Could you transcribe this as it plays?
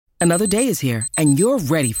Another day is here, and you're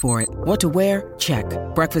ready for it. What to wear? Check.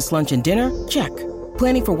 Breakfast, lunch, and dinner? Check.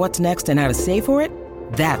 Planning for what's next and how to save for it?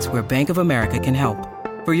 That's where Bank of America can help.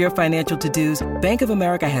 For your financial to-dos, Bank of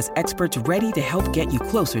America has experts ready to help get you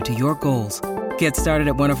closer to your goals. Get started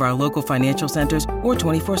at one of our local financial centers or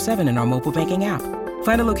 24/7 in our mobile banking app.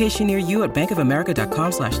 Find a location near you at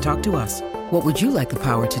bankofamerica.com/talktous. What would you like the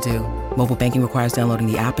power to do? Mobile banking requires downloading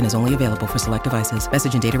the app and is only available for select devices.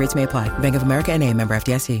 Message and data rates may apply. Bank of America N.A., member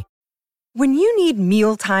FDIC. When you need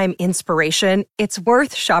mealtime inspiration, it's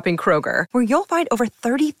worth shopping Kroger, where you'll find over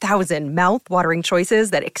 30,000 mouth-watering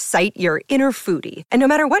choices that excite your inner foodie. And no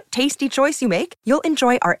matter what tasty choice you make, you'll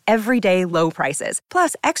enjoy our everyday low prices,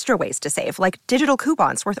 plus extra ways to save, like digital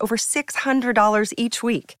coupons worth over $600 each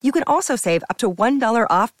week. You can also save up to $1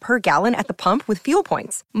 off per gallon at the pump with fuel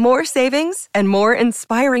points. More savings and more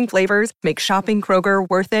inspiring flavors make shopping Kroger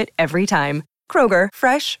worth it every time. Kroger,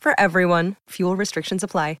 fresh for everyone. Fuel restrictions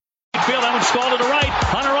apply. Field, that one's stalled to the right.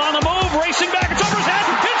 Hunter on the move, racing back. It's over his head.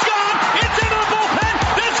 It's gone. It's into the bullpen.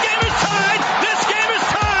 This game is tied. This game is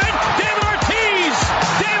tied. David Ortiz.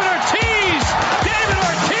 David Ortiz. David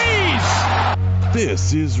Ortiz.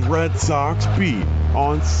 This is Red Sox Beat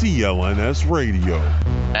on CLNS Radio.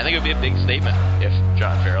 I think it would be a big statement if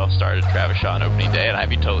John Farrell started Travis Shaw on opening day, and I'd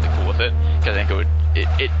be totally cool with it, because I think it would.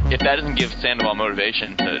 If that doesn't give Sandoval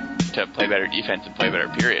motivation to play better defense and play better,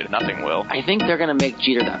 period, nothing will. I think they're going to make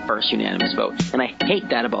Jeter that first unanimous vote, and I hate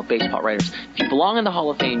that about baseball writers. If you belong in the Hall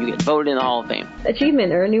of Fame, you get voted in the Hall of Fame.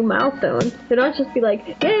 Achievement or a new milestone. They don't just be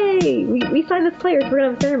like, yay, we signed this player, so we're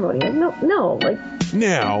going to have a ceremony. Like, no.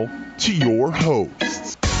 Now, to your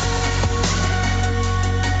hosts.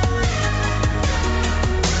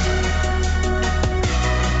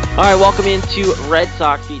 All right, welcome into Red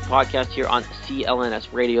Sox Beat podcast here on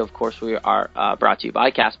CLNS Radio. Of course, we are brought to you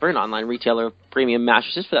by Casper, an online retailer of premium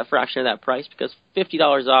mattresses for that fraction of that price, because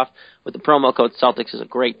 $50 off with the promo code Celtics is a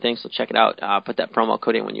great thing, so check it out. Put that promo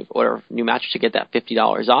code in when you order a new mattress to get that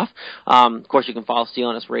 $50 off. Of course, you can follow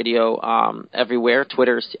CLNS Radio everywhere.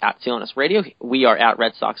 Twitter is at CLNS Radio. We are at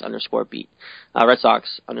Red Sox _Beat. Red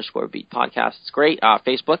Sox _Beat podcast. It's great.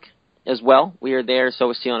 Facebook as well. We are there, so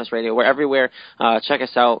is CLNS Radio. We're everywhere. Check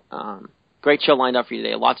us out. Great show lined up for you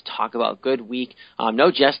today. A lot to talk about. Good week. No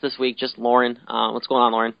Jess this week, just Lauren. What's going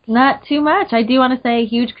on, Lauren? Not too much. I do want to say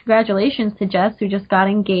huge congratulations to Jess, who just got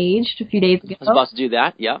engaged a few days ago. I was about to do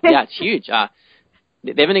that. Yeah, it's huge.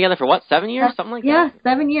 They've been together for, 7 years? Something like that? Yeah,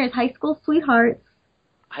 7 years. High school sweethearts.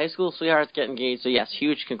 High school sweethearts get engaged. So, yes,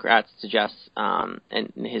 huge congrats to Jess and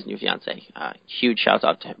his new fiancée. Huge shout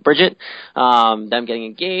out to Bridget. Them getting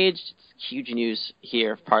engaged. It's huge news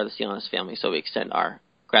here, part of the CLNS family. So we extend our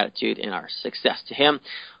gratitude and our success to him.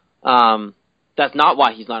 That's not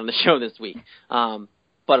why he's not on the show this week.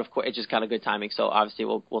 But, of course, it's just kind of good timing. So, obviously,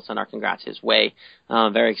 we'll send our congrats his way.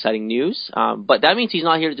 Very exciting news. But that means he's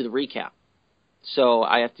not here to do the recap. So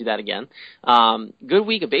I have to do that again. Good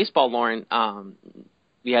week of baseball, Lauren.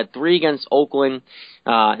 We had 3 against Oakland,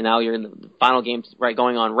 and now you're in the final game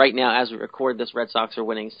going on right now. As we record this, Red Sox are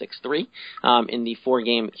winning 6-3 in the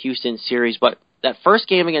 4-game Houston series. But that first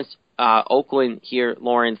game against Oakland here,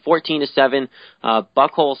 Lauren, 14-7.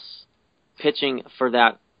 Buchholz pitching for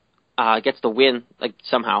that gets the win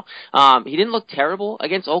somehow. He didn't look terrible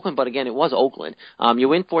against Oakland, but again, it was Oakland. You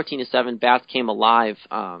win 14-7. Bats came alive.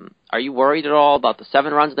 Are you worried at all about the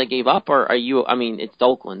 7 runs they gave up, or are you? I mean, it's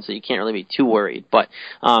Oakland, so you can't really be too worried. But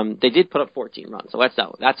they did put up 14 runs, so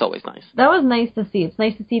that's always nice. That was nice to see. It's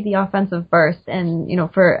nice to see the offensive burst, and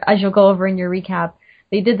for as you'll go over in your recap,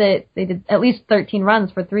 they did at least 13 runs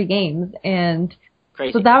for 3 games, and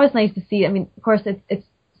Crazy. So that was nice to see. I mean, of course, it's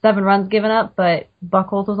 7 runs given up, but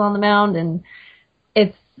Buchholz was on the mound, and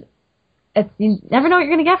it's you never know what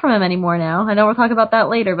you're going to get from him anymore now. I know we'll talk about that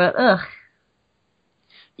later, but ugh.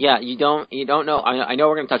 Yeah, you don't know. I know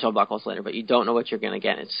we're going to touch on Buchholz later, but you don't know what you're going to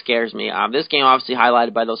get. It scares me. This game obviously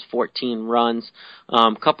highlighted by those 14 runs.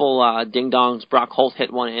 Couple ding-dongs. Brock Holt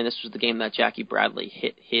hit one, and this was the game that Jackie Bradley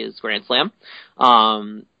hit his grand slam.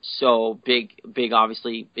 So big,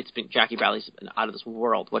 obviously, it's been Jackie Bradley's been out of this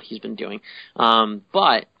world, what he's been doing.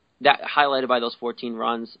 But that highlighted by those 14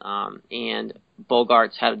 runs, and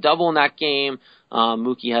Bogarts had a double in that game.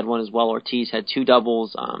 Mookie had one as well. Ortiz had 2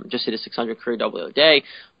 doubles, just hit a 600 career double the other day.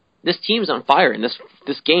 This team's on fire, and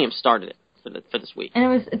this game started it for this week.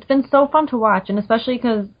 And it's been so fun to watch, and especially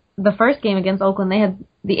because the first game against Oakland,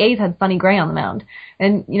 the A's had Sonny Gray on the mound,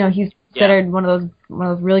 and he's considered one of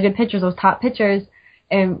those really good pitchers, those top pitchers,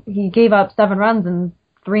 and he gave up 7 runs in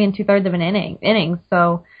 3 2/3 of an inning.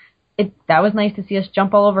 So that was nice to see us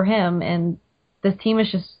jump all over him, and this team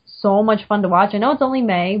is just so much fun to watch. I know it's only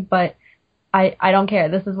May, but I don't care.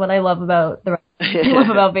 This is what I love about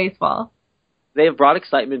baseball. They have brought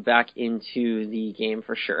excitement back into the game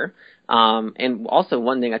for sure. And also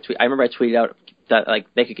one thing I remember I tweeted out that like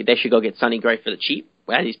they should go get Sonny Gray for the cheap.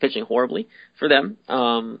 And he's pitching horribly for them.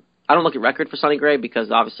 I don't look at record for Sonny Gray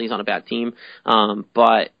because obviously he's on a bad team.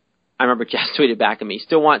 But I remember Jess tweeted back at me,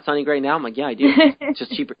 "Still want Sonny Gray now?" I'm like, "Yeah, I do. It's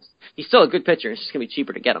just cheaper. He's still a good pitcher. It's just gonna be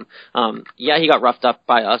cheaper to get him." Yeah, he got roughed up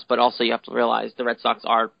by us, but also you have to realize the Red Sox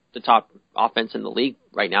are the top offense in the league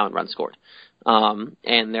right now in runs scored.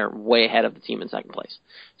 And they're way ahead of the team in second place.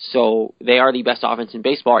 So they are the best offense in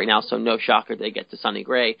baseball right now, so no shocker they get to Sonny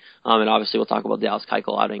Gray. And obviously we'll talk about Dallas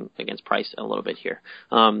Keuchel outing against Price in a little bit here.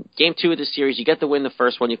 Game 2 of this series, you get the win the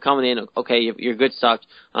first one. You're coming in, okay, you're good stuff.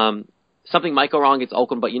 Something might go wrong against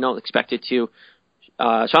Oakland, but you don't expect it to.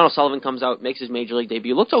 Sean O'Sullivan comes out, makes his major league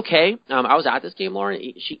debut. Looked okay. I was at this game, Lauren.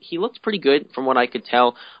 He looked pretty good from what I could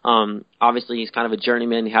tell. Obviously he's kind of a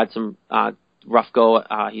journeyman. He had some rough go.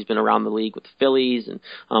 He's been around the league with the Phillies and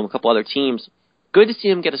a couple other teams. Good to see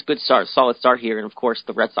him get a good start, solid start here. And of course,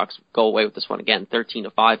 the Red Sox go away with this one again,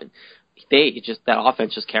 13-5, and that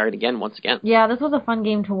offense just carried again once again. Yeah, this was a fun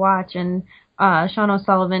game to watch. And Sean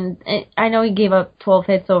O'Sullivan, I know he gave up 12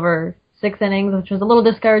 hits over 6 innings, which was a little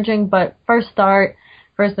discouraging. But first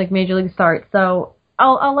like major league start, so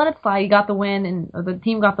I'll let it slide. You got the win, and the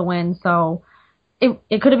team got the win, so.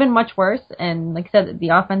 It could have been much worse, and like I said, the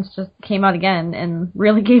offense just came out again and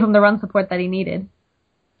really gave him the run support that he needed.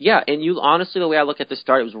 Yeah, and honestly, the way I look at the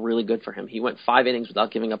start, it was really good for him. He went 5 innings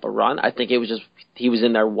without giving up a run. I think it was just he was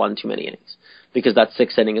in there one too many innings because that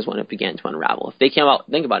 6th inning is when it began to unravel. If they came out,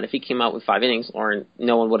 think about it, if he came out with 5 innings, Lauren,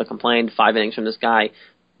 no one would have complained. 5 innings from this guy.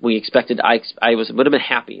 We expected. I would have been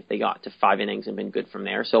happy if they got to 5 innings and been good from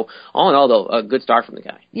there. So all in all, though, a good start from the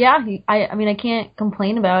guy. Yeah, I mean I can't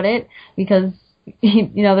complain about it because.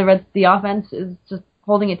 The offense is just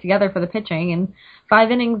holding it together for the pitching, and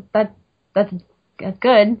 5 innings, that's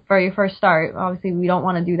good for your first start. Obviously, we don't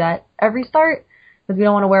want to do that every start because we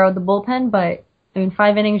don't want to wear out the bullpen, but,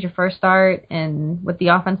 5 innings, your first start, and with the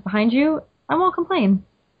offense behind you, I won't complain.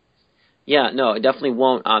 Yeah, no, it definitely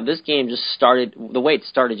won't. This game just started, the way it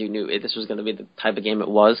started, you knew this was going to be the type of game it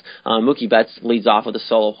was. Mookie Betts leads off with a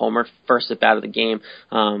solo homer, first at bat of the game.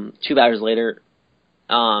 3 batters later,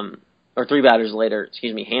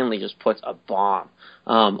 Hanley just puts a bomb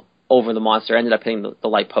over the monster. Ended up hitting the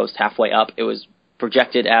light post halfway up. It was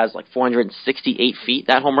projected as like 468 feet,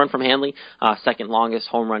 that home run from Hanley. Second longest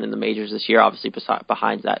home run in the majors this year, obviously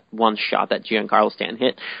behind that one shot that Giancarlo Stanton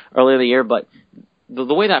hit earlier in the year. But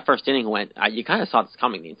the way that first inning went, you kind of saw this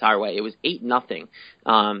coming the entire way. It was 8-0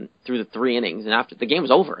 through the 3 innings, and after the game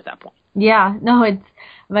was over at that point. Yeah, no,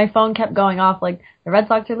 my phone kept going off like the Red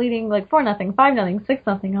Sox are leading like 4-0, 5-0,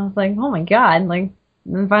 6-0. I was like, oh my god! Like,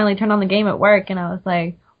 then finally turned on the game at work, and I was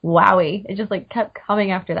like, wowie! It just like kept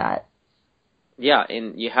coming after that. Yeah,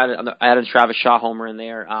 and you had I added Travis Shaw homer in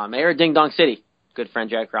there. Mayor of Ding Dong City, good friend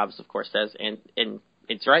Jack Robbins, of course, says, and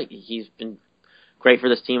it's right. He's been great for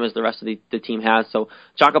this team as the rest of the team has. So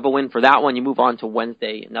chalk up a win for that one. You move on to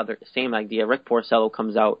Wednesday, another same idea. Rick Porcello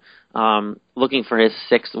comes out looking for his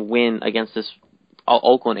 6th win against this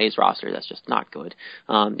Oakland A's roster. That's just not good.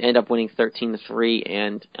 End up winning 13-3,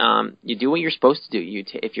 and you do what you're supposed to do.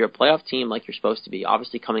 If you're a playoff team like you're supposed to be,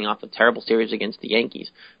 obviously coming off a terrible series against the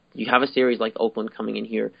Yankees, you have a series like Oakland coming in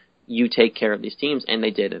here, you take care of these teams, and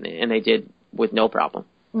they did, and they did with no problem.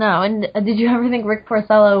 No, and did you ever think Rick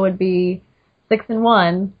Porcello would be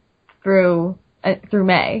 6-1 through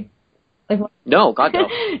May? Like, no, God no.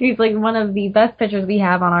 He's like one of the best pitchers we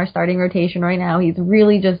have on our starting rotation right now. He's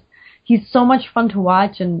really he's so much fun to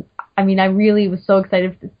watch, and I mean, I really was so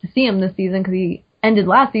excited to see him this season because he ended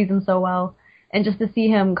last season so well, and just to see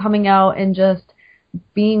him coming out and just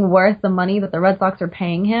being worth the money that the Red Sox are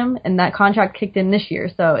paying him, and that contract kicked in this year,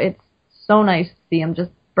 so it's so nice to see him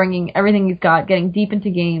just bringing everything he's got, getting deep into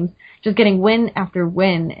games, just getting win after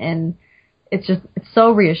win, and it's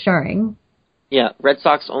so reassuring. Yeah, Red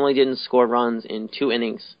Sox only didn't score runs in 2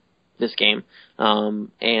 innings this game,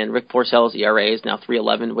 and Rick Porcello's ERA is now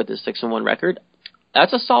 3.11 with his 6-1 record.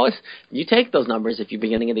 That's a solid. You take those numbers. If you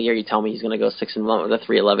beginning of the year you tell me he's going to go 6-1 with a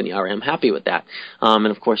 3.11 ERA, I'm happy with that. And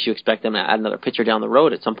of course you expect them to add another pitcher down the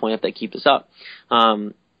road at some point if they keep this up.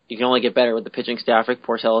 You can only get better with the pitching staff. Rick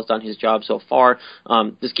Porcello's done his job so far.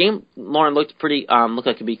 This game, Lauren, looked like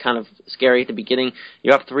it could be kind of scary at the beginning.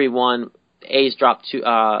 You're up 3-1. The A's dropped 2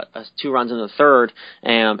 runs in the 3rd,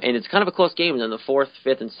 and it's kind of a close game. And then the 4th,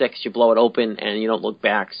 5th, and 6th, you blow it open and you don't look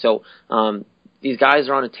back. So these guys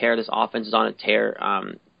are on a tear. This offense is on a tear.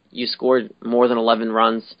 You scored more than 11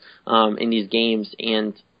 runs in these games,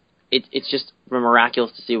 and it's just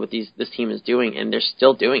miraculous to see what this team is doing, and they're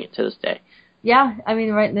still doing it to this day. Yeah, I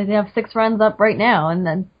mean, right, they have 6 runs up right now, and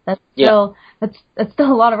then that's still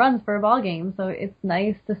a lot of runs for a ball game. So it's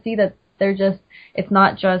nice to see that it's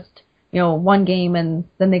not just, one game and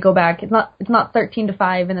then they go back. It's not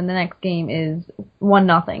 13-5 and then the next game is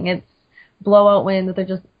 1-0. It's blowout wins that they're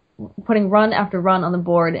just putting run after run on the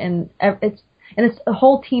board, and it's a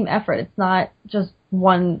whole team effort. It's not just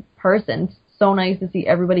one person. It's so nice to see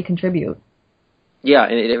everybody contribute. Yeah,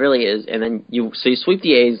 and it really is. And then you sweep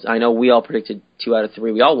the A's. I know we all predicted 2 out of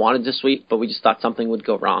 3. We all wanted to sweep, but we just thought something would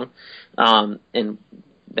go wrong. And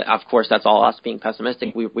of course, that's all us being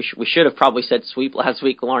pessimistic. We should have probably said sweep last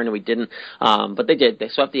week, Lauren, and we didn't. But they did. They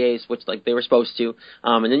swept the A's, which they were supposed to.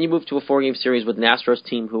 And then you move to a 4-game series with an Astros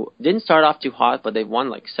team who didn't start off too hot, but they've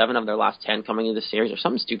won 7 of their last 10 coming into the series or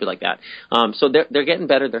something stupid like that. So they're getting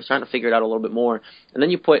better. They're starting to figure it out a little bit more. And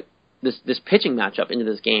then you put this pitching matchup into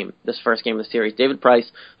this game, this first game of the series. David Price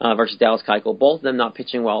versus Dallas Keuchel. Both of them not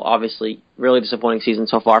pitching well. Obviously, really disappointing season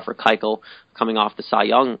so far for Keuchel, coming off the Cy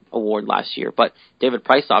Young Award last year. But David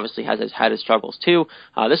Price obviously has had his struggles too.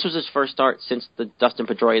 This was his first start since the Dustin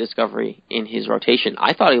Pedroia discovery in his rotation.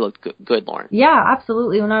 I thought he looked good, Lauren. Yeah,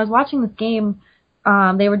 absolutely. When I was watching this game,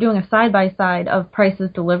 they were doing a side-by-side of Price's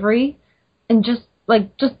delivery and just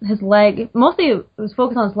his leg. Mostly it was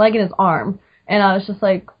focused on his leg and his arm. And I was just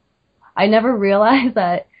like, I never realized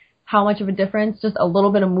that how much of a difference just a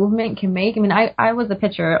little bit of movement can make. I mean, I was a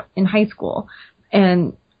pitcher in high school,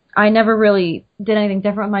 and I never really did anything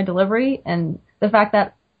different with my delivery. And the fact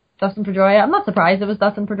that Dustin Pedroia, I'm not surprised it was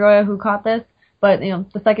Dustin Pedroia who caught this, but,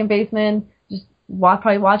 the second baseman just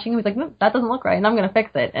probably watching him was like, no, that doesn't look right, and I'm going to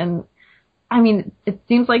fix it. And, I mean, it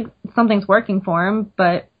seems like something's working for him,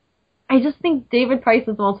 but I just think David Price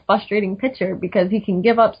is the most frustrating pitcher because he can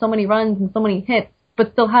give up so many runs and so many hits,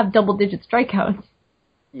 but still have double-digit strikeouts.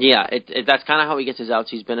 Yeah, that's kind of how he gets his outs.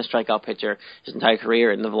 He's been a strikeout pitcher his entire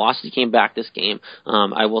career, and the velocity came back this game.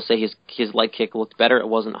 I will say his leg kick looked better. It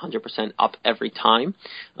wasn't 100% up every time,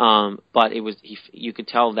 but it was. You could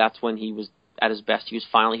tell that's when he was at his best. He was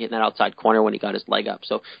finally hitting that outside corner when he got his leg up.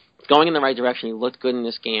 So going in the right direction. He looked good in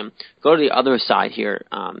this game. Go to the other side here.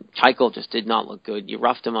 Keuchel just did not look good. You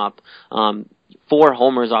roughed him up. 4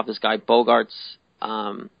 homers off this guy. Bogarts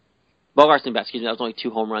and Betts, that was only 2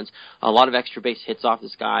 home runs. A lot of extra base hits off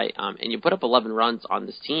this guy, and you put up 11 runs on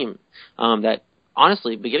this team. That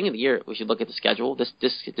honestly, beginning of the year, we should look at the schedule. This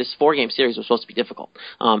 4-game series was supposed to be difficult,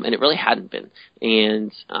 and it really hadn't been.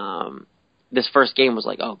 And this first game was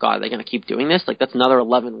like, oh god, are they going to keep doing this? That's another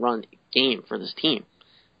 11-run game for this team.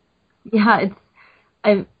 Yeah,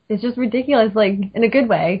 it's just ridiculous, in a good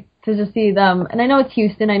way, to just see them. And I know it's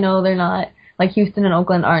Houston. I know they're not Houston and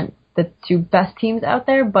Oakland aren't the 2 best teams out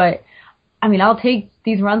there, but I mean, I'll take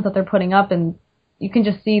these runs that they're putting up, and you can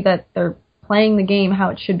just see that they're playing the game how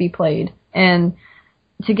it should be played. And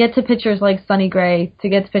to get to pitchers like Sonny Gray, to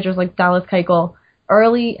get to pitchers like Dallas Keuchel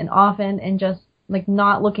early and often, and just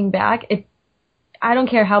not looking back, I don't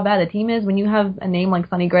care how bad the team is. When you have a name like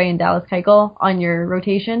Sonny Gray and Dallas Keuchel on your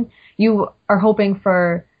rotation, you are hoping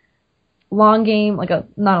for long game,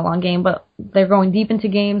 not a long game, but they're going deep into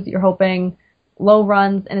games. You're hoping low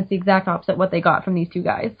runs, and it's the exact opposite what they got from these 2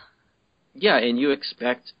 guys. Yeah, and you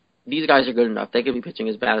expect these guys are good enough. They could be pitching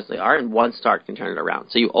as bad as they are, and one start can turn it around.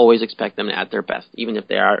 So you always expect them to at their best, even if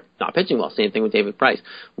they are not pitching well. Same thing with David Price.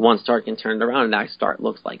 One start can turn it around, and that start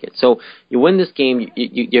looks like it. So you win this game.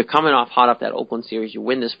 You're coming off hot off that Oakland series. You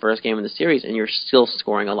win this first game of the series, and you're still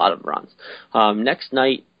scoring a lot of runs. Next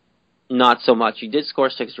night, not so much. You did score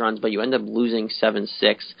 6 runs, but you end up losing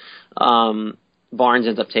 7-6. Barnes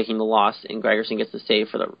ends up taking the loss, and Gregerson gets the save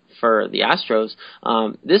for the Astros.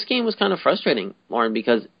 This game was kind of frustrating, Lauren,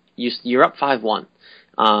 because you're up 5-1,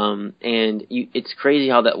 and it's crazy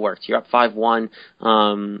how that worked. You're up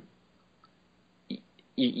 5-1.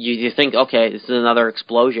 You think, okay, this is another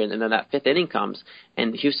explosion, and then that 5th inning comes,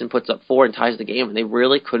 and Houston puts up 4 and ties the game, and they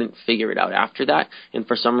really couldn't figure it out after that. And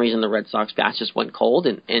for some reason, the Red Sox bats just went cold,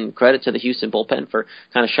 and credit to the Houston bullpen for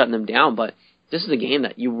kind of shutting them down, but this is a game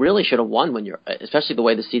that you really should have won especially the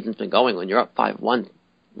way the season's been going, when you're up 5-1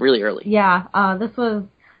 really early. Yeah, this was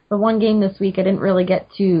the one game this week I didn't really get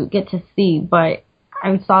to see, but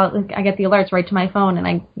I saw I get the alerts right to my phone,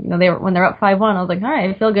 and when they're up 5-1, I was like, all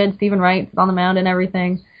right, I feel good. Stephen Wright's on the mound and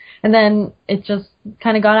everything, and then it just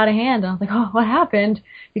kind of got out of hand. I was like, oh, what happened?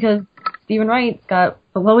 Because Stephen Wright's got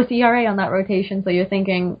the lowest ERA on that rotation, so you're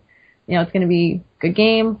thinking, it's going to be a good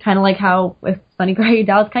game, kind of like how with Sonny Gray,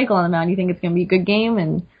 Dallas Keuchel on the mound, you think it's going to be a good game,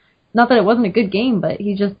 and not that it wasn't a good game, but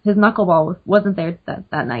his knuckleball wasn't there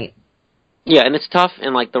that night. Yeah, and it's tough,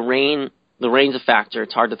 and the rain the rain's a factor.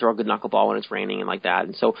 It's hard to throw a good knuckleball when it's raining and like that.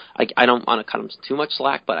 And so I don't want to cut him too much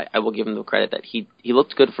slack, but I will give him the credit that he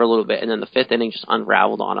looked good for a little bit, and then the fifth inning just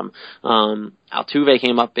unraveled on him. Altuve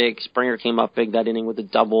came up big. Springer came up big that inning with a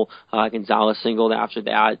double. Gonzalez singled after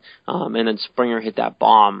that. And then Springer hit that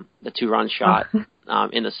bomb, the 2-run shot.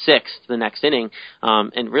 In the sixth, the next inning,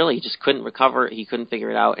 and really he just couldn't recover. He couldn't figure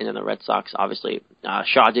it out. And then the Red Sox, obviously,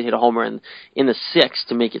 Shaw did hit a homer in the sixth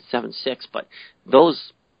to make it 7-6. But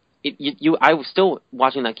those, I was still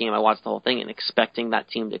watching that game. I watched the whole thing and expecting that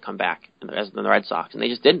team to come back, and the Red Sox, and they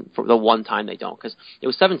just didn't. For the one time they don't, because it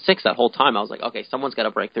was 7-6 that whole time. I was like, okay, someone's got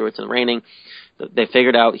to break through. It's raining. They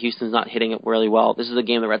figured out Houston's not hitting it really well. This is a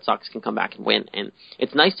game the Red Sox can come back and win, and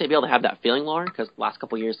it's nice to be able to have that feeling, Lauren, because the last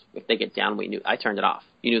couple of years, if they get down, I turned it off.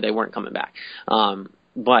 You knew they weren't coming back.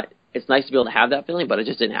 But it's nice to be able to have that feeling, but it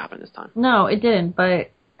just didn't happen this time. No, it didn't, but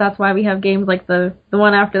that's why we have games like the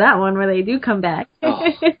one after that one where they do come back.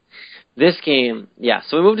 This game, yeah,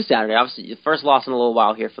 so we moved to Saturday. Obviously, the first loss in a little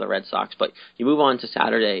while here for the Red Sox, but you move on to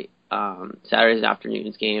Saturday, Saturday's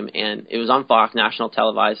afternoon's game, and it was on Fox, national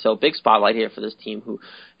televised, so big spotlight here for this team who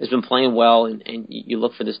has been playing well, and you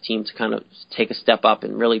look for this team to kind of take a step up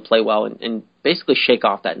and really play well and basically shake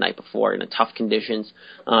off that night before in the tough conditions,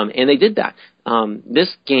 and they did that.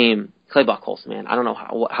 This game, Clay Buchholz, man, I don't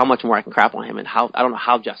know how much more I can crap on him, and I don't know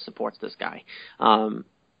how Jeff supports this guy.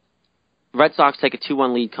 Red Sox take a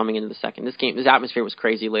 2-1 lead coming into the second. This atmosphere was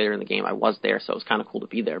crazy later in the game. I was there, so it was kind of cool to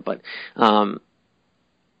be there. But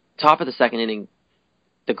top of the second inning,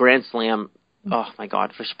 the grand slam, oh my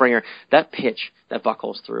God, for Springer, that pitch that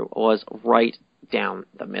Buchholz threw was right down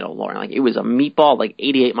the middle, Lauren. Like, it was a meatball, like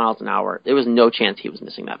 88 miles an hour. There was no chance he was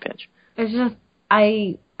missing that pitch. It's just,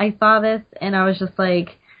 I saw this, and I was just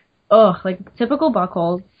like, oh, like typical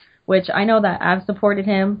Buchholz, which I know that I've supported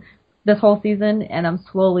him this whole season, and I'm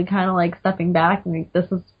slowly kind of like stepping back, and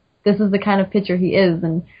this is the kind of pitcher he is.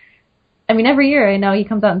 And I mean, every year I know he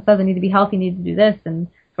comes out and says I need to be healthy, need to do this, and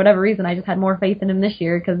for whatever reason I just had more faith in him this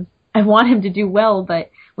year because I want him to do well. But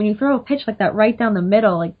when you throw a pitch like that right down the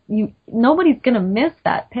middle, like nobody's gonna miss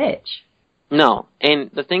that pitch. No, and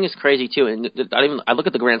the thing is crazy too. And I look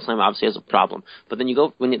at the grand slam obviously as a problem, but then you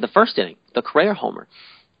go the first inning, the Correa homer.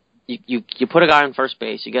 You put a guy on first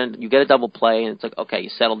base, you get a double play, and it's like, okay, you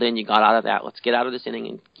settled in, you got out of that, let's get out of this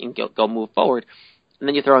inning and go move forward. And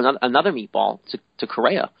then you throw another meatball to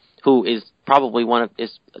Correa, who is probably one of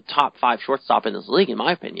his top 5 shortstop in this league, in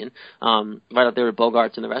my opinion, right up there with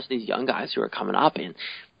Bogarts and the rest of these young guys who are coming up. And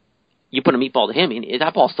you put a meatball to him, and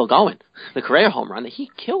that ball's still going. The Correa home run, he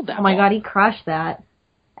killed that ball. Oh my God, he crushed that.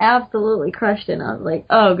 Absolutely crushed it. And I was like,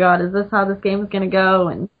 oh God, is this how this game is going to go?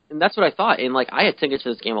 And that's what I thought. And, like, I had tickets to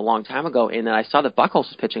this game a long time ago, and then I saw that Buchholz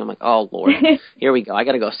was pitching. I'm like, oh, Lord, here we go. I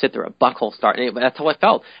got to go sit through a Buchholz start. And that's how I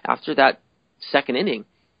felt. After that second inning,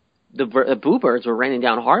 the Boo Birds were raining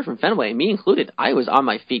down hard from Fenway, me included. I was on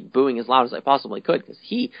my feet booing as loud as I possibly could because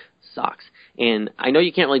he sucks. And I know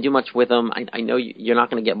you can't really do much with him. I know you're not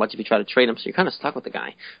going to get much if you try to trade him, so you're kind of stuck with the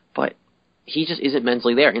guy. But he just isn't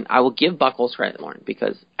mentally there. And I will give Buchholz credit, Lauren,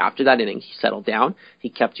 because after that inning, he settled down. He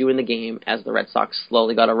kept you in the game as the Red Sox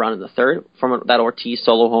slowly got a run in the third from that Ortiz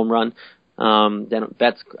solo home run. Then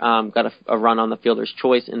Betts got a run on the fielder's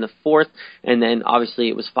choice in the fourth. And then, obviously,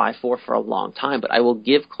 it was 5-4 for a long time. But I will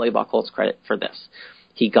give Clay Buchholz credit for this.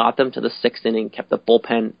 He got them to the sixth inning, kept the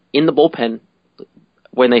bullpen in the bullpen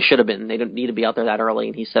when they should have been. They didn't need to be out there that early,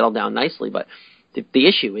 and he settled down nicely. But the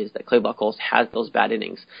issue is that Clay Buchholz has those bad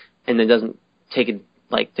innings and then doesn't take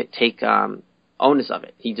onus of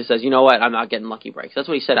it. He just says, you know what, I'm not getting lucky breaks. That's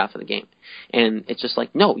what he said after the game. And it's just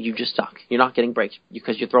like, no, you just suck. You're not getting breaks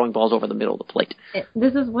because you're throwing balls over the middle of the plate.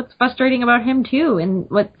 This is what's frustrating about him, too, and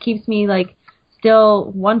what keeps me, like,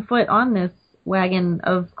 still 1 foot on this wagon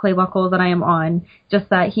of Clay Buchholz that I am on, just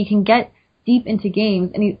that he can get deep into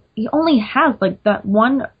games, and he only has, like, that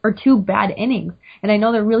 1 or 2 bad innings. And I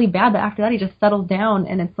know they're really bad, but after that he just settles down,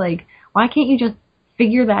 and it's like, why can't you just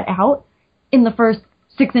figure that out in the first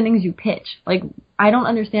 6 innings you pitch? Like, I don't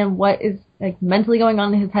understand what is, like, mentally going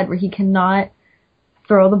on in his head where he cannot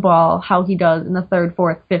throw the ball how he does in the 3rd,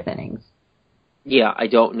 4th, 5th innings. Yeah, I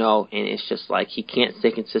don't know, and it's just like he can't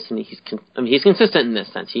stay consistent. He's consistent in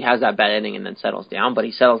this sense. He has that bad inning and then settles down, but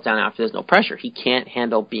he settles down after there's no pressure. He can't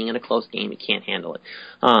handle being in a close game. He can't handle it.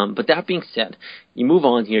 But that being said, you move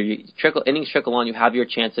on here. Innings trickle on. You have your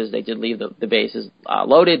chances. They did leave the bases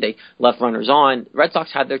loaded. They left runners on. Red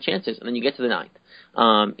Sox had their chances, and then you get to the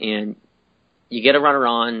 9th, and you get a runner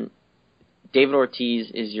on. David Ortiz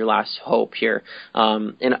is your last hope here,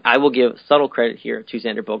 and I will give subtle credit here to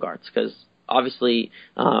Xander Bogaerts because obviously,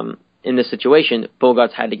 in this situation,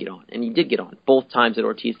 Bogaerts had to get on, and he did get on both times that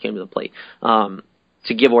Ortiz came to the plate.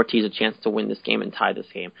 to give Ortiz a chance to win this game and tie this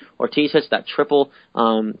game. Ortiz hits that triple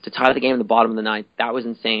to tie the game in the bottom of the ninth. That was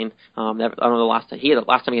insane. I don't know the last time he hit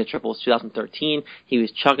a triple was 2013. He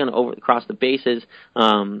was chugging across the bases.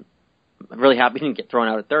 I'm really happy he didn't get thrown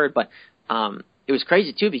out at third, but it was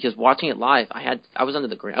crazy too because watching it live, I was in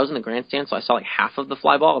the grandstand, so I saw like half of the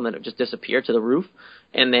fly ball and then it just disappeared to the roof,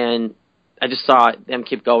 and then I just saw them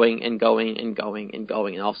keep going and going and going and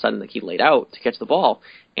going, and all of a sudden like, he laid out to catch the ball,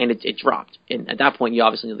 and it dropped. And at that point, you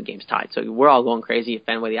obviously knew the game's tied. So we're all going crazy at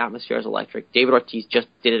Fenway. The atmosphere is electric. David Ortiz just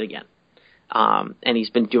did it again, and he's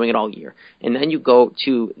been doing it all year. And then you go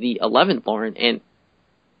to the 11th, Lauren, and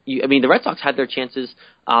the Red Sox had their chances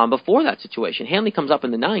before that situation. Hanley comes up in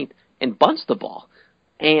the ninth and bunts the ball,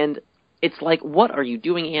 and it's like, what are you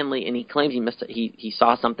doing, Hanley? And he claims he missed it. He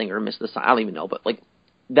saw something or missed the sign. I don't even know, but like.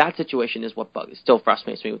 That situation is what still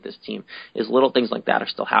frustrates me with this team, is little things like that are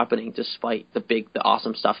still happening despite the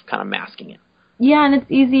awesome stuff kind of masking it. Yeah, and it's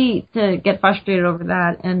easy to get frustrated over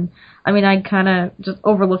that. And, I kind of just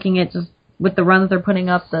overlooking it just with the runs they're putting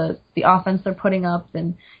up, the offense they're putting up,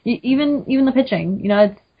 and even the pitching.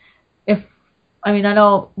 I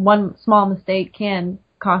know one small mistake can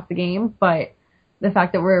cost the game, but the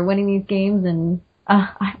fact that we're winning these games, and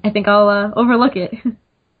I think I'll overlook it.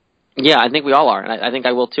 Yeah, I think we all are, and I think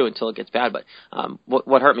I will too until it gets bad. But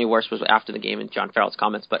what hurt me worse was after the game and John Farrell's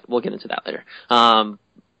comments, but we'll get into that later.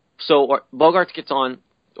 So Bogaerts gets on,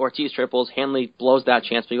 Ortiz triples, Hanley blows that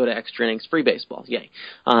chance, we go to extra innings, free baseball, yay.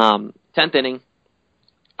 10th inning,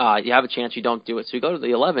 you have a chance, you don't do it. So you go to the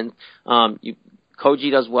 11th, Koji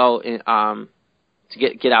does well to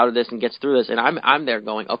get out of this and gets through this, and I'm there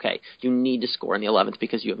going, okay, you need to score in the 11th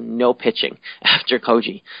because you have no pitching after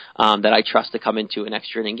Koji that I trust to come into an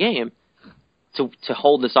extra inning game to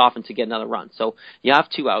hold this off and to get another run. So you have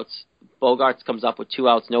 2 outs. Bogaerts comes up with 2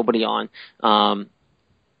 outs, nobody on. Bogaerts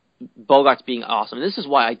being awesome. And this is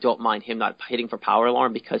why I don't mind him not hitting for power,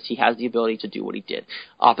 Lauren, because he has the ability to do what he did.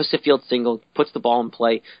 Opposite field single, puts the ball in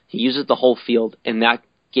play, he uses the whole field, and that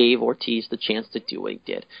gave Ortiz the chance to do what he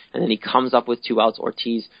did. And then he comes up with 2 outs.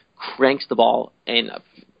 Ortiz cranks the ball and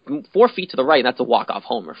 4 feet to the right, and that's a walk-off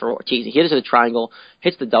homer for Ortiz. He hits it a triangle,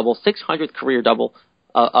 hits the double, 600th career double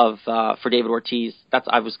for David Ortiz.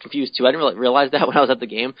 I was confused too. I didn't really realize that when I was at the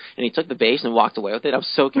game, and he took the base and walked away with it. I was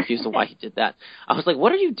so confused on why he did that. I was like,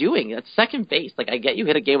 what are you doing? That's second base. Like, I get you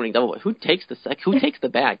hit a game-winning double, but who takes the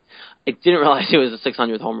bag? I didn't realize it was a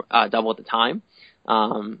 600th home double at the time.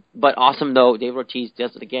 But awesome though, David Ortiz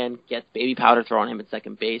does it again, gets baby powder thrown on him at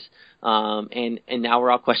second base, and now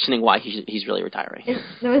we're all questioning why he's really retiring. It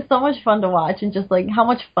was so much fun to watch, and just like how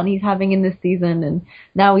much fun he's having in this season, and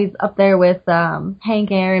now he's up there with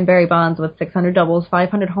Hank Aaron, Barry Bonds with 600 doubles,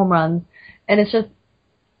 500 home runs, and it's just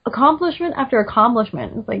accomplishment after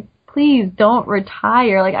accomplishment. It's like, please don't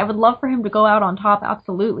retire. Like, I would love for him to go out on top,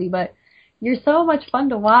 absolutely, but you're so much fun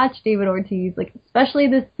to watch, David Ortiz, like, especially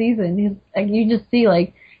this season. You just see,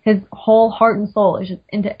 like, his whole heart and soul is just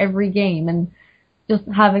into every game, and just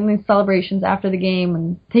having these celebrations after the game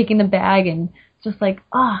and taking the bag, and just like,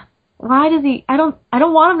 why does he, I don't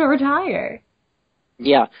want him to retire.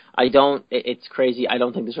 Yeah, I don't, it's crazy. I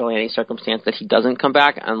don't think there's really any circumstance that he doesn't come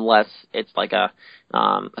back unless it's like a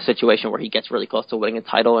situation where he gets really close to winning a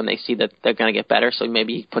title and they see that they're going to get better, so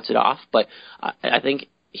maybe he puts it off. But I think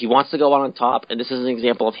he wants to go out on top, and this is an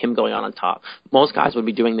example of him going out on top. Most guys would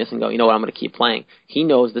be doing this and go, you know what, I'm going to keep playing. He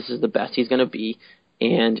knows this is the best he's going to be,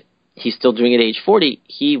 and he's still doing it at age 40.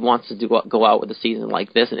 He wants to go out with a season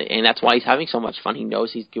like this, and that's why he's having so much fun. He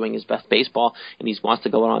knows he's doing his best baseball, and he wants to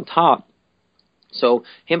go out on top. So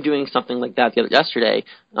him doing something like that yesterday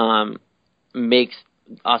makes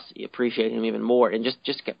us appreciate him even more. And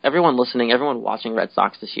just everyone listening, everyone watching Red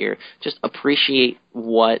Sox this year, just appreciate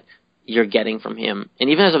what you're getting from him. And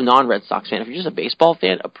even as a non-Red Sox fan, if you're just a baseball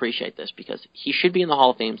fan, appreciate this, because he should be in the Hall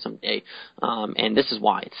of Fame someday. And this is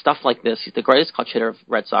why. It's stuff like this. He's the greatest clutch hitter of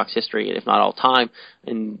Red Sox history, if not all time.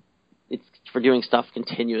 And it's for doing stuff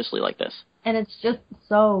continuously like this. And it's just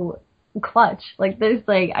so clutch. Like, there's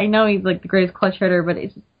like, I know he's like the greatest clutch hitter, but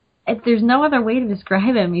there's no other way to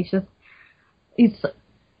describe him. He's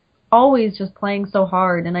always just playing so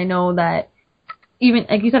hard. And I know that, even,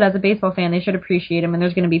 like you said, as a baseball fan, they should appreciate him, and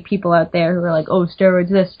there's going to be people out there who are like, oh,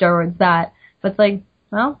 steroids this, steroids that. But it's like,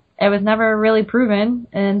 well, it was never really proven,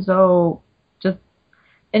 and so just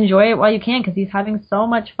enjoy it while you can, because he's having so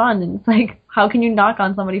much fun. And it's like, how can you knock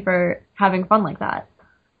on somebody for having fun like that?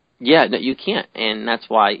 Yeah, no, you can't, and that's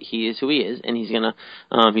why he is who he is, and he's gonna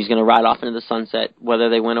ride off into the sunset,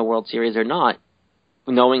 whether they win a World Series or not,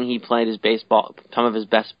 knowing he played his baseball, some of his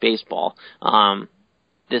best baseball.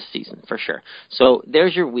 this season for sure. So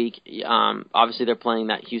there's your week. Obviously, they're playing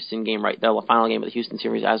that Houston game the final game of the Houston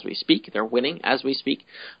series as we speak. They're winning as we speak.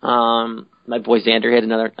 My boy Xander hit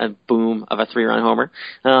a boom of a 3-run homer.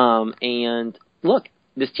 And look,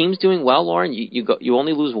 this team's doing well, Lauren. You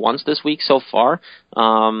only lose once this week so far.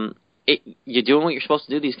 You're doing what you're supposed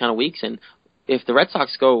to do these kind of weeks, and if the Red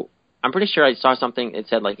Sox go, I'm pretty sure I saw something that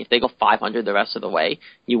said, like, if they go 500 the rest of the way,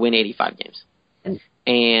 you win 85 games.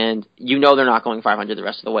 And you know they're not going 500 the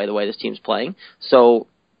rest of the way this team's playing. So,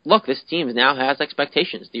 look, this team now has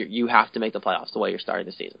expectations. You have to make the playoffs the way you're starting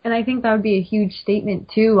the season. And I think that would be a huge statement,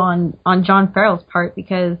 too, on John Farrell's part,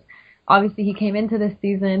 because obviously he came into this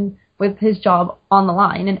season with his job on the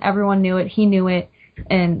line, and everyone knew it. He knew it.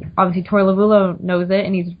 And obviously Torey Lovullo knows it,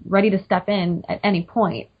 and he's ready to step in at any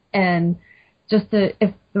point. And if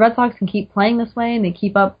the Red Sox can keep playing this way and they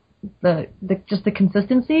keep up the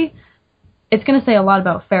consistency, it's going to say a lot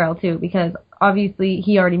about Farrell too, because obviously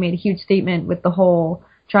he already made a huge statement with the whole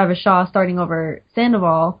Travis Shaw starting over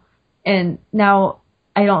Sandoval, and now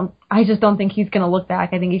I just don't think he's going to look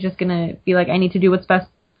back. I think he's just going to be like, I need to do what's best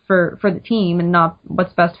for the team and not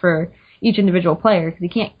what's best for each individual player, because he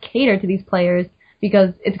can't cater to these players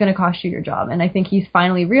because it's going to cost you your job. And I think he's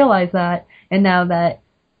finally realized that, and now that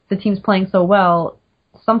the team's playing so well,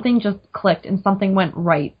 something just clicked and something went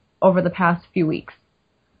right over the past few weeks.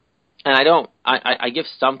 And I give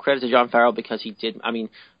some credit to John Farrell because he did,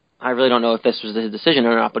 I really don't know if this was his decision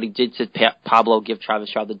or not, but he did say Pablo give Travis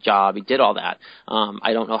Shaw the job. He did all that.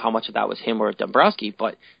 I don't know how much of that was him or Dombrowski,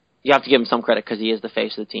 but you have to give him some credit because he is the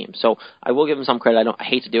face of the team. So I will give him some credit. I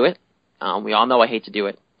hate to do it. We all know I hate to do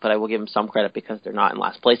it, but I will give him some credit because they're not in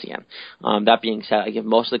last place again. That being said, I give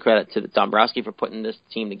most of the credit to Dombrowski for putting this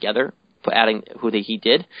team together, for adding he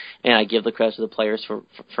did, and I give the credit to the players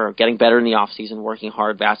for getting better in the offseason, working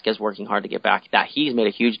hard, Vasquez working hard to get back. That he's made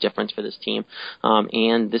a huge difference for this team,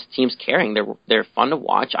 and this team's caring. They're fun to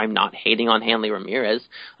watch. I'm not hating on Hanley Ramirez,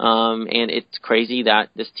 and it's crazy that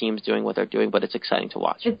this team's doing what they're doing, but it's exciting to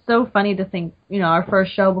watch. It's so funny to think, our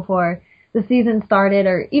first show before the season started,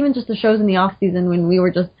 or even just the shows in the off season when we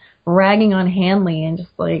were just ragging on Hanley and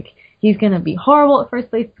just like, he's going to be horrible at first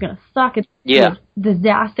base, it's going to suck, it's a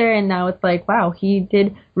disaster, and now it's like, wow, he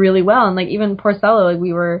did really well. And like even Porcello,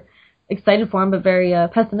 we were excited for him, but very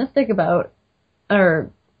pessimistic to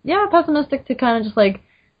kind of just like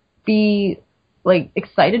be like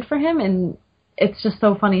excited for him. And it's just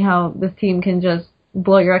so funny how this team can just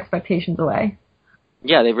blow your expectations away.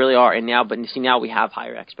 Yeah, they really are. And now we have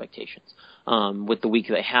higher expectations. With the week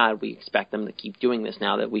they had, we expect them to keep doing this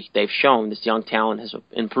now that they've shown this young talent has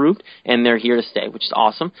improved, and they're here to stay, which is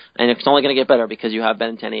awesome. And it's only going to get better because you have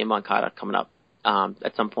Benintendi and Moncada coming up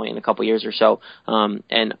at some point in a couple years or so.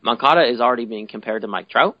 And Moncada is already being compared to Mike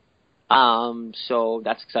Trout. So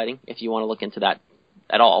that's exciting if you want to look into that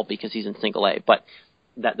at all because he's in single A. But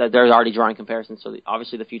that they're already drawing comparisons, so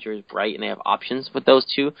obviously the future is bright, and they have options with those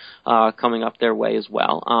two coming up their way as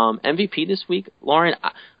well. MVP this week, Lauren,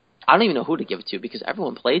 I don't even know who to give it to because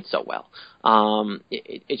everyone played so well.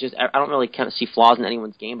 It just I don't really kind of see flaws in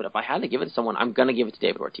anyone's game, but if I had to give it to someone, I'm going to give it to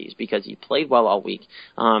David Ortiz because he played well all week.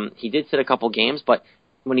 He did sit a couple games, but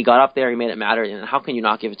when he got up there, he made it matter, and how can you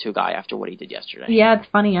not give it to a guy after what he did yesterday? Yeah, it's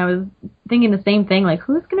funny. I was thinking the same thing, like,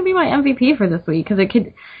 who's going to be my MVP for this week? Because it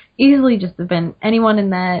could easily just have been anyone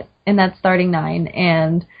in that starting nine,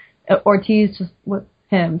 and Ortiz just with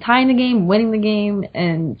him tying the game, winning the game,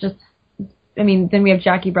 and just, then we have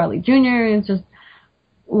Jackie Bradley Jr. who's just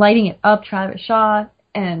lighting it up, Travis Shaw,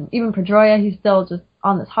 and even Pedroia, he's still just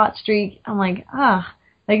on this hot streak. I'm like,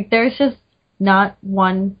 there's just not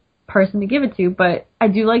one person to give it to, but I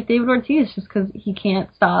do like David Ortiz just because he can't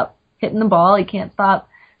stop hitting the ball, he can't stop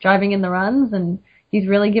driving in the runs, and he's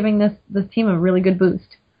really giving this team a really good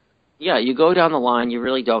boost. Yeah, you go down the line, you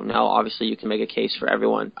really don't know. Obviously, you can make a case for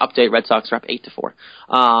everyone. Update: Red Sox are up 8-4,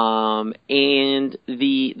 and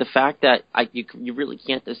the fact that you really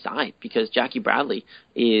can't decide because Jackie Bradley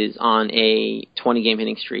is on a 20-game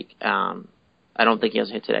hitting streak. I don't think he has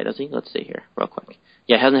a hit today, does he? Let's see here, real quick.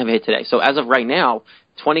 Yeah, he doesn't have a hit today. So as of right now,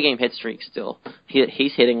 20-game hit streak still.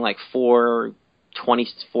 He's hitting like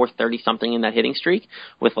 430 something in that hitting streak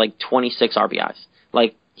with like 26 RBIs.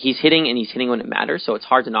 Like, he's hitting when it matters, so it's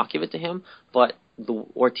hard to not give it to him. But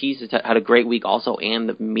Ortiz has had a great week also, and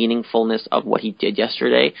the meaningfulness of what he did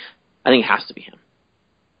yesterday, I think it has to be him.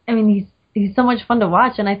 He's so much fun to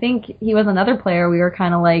watch, and I think he was another player we were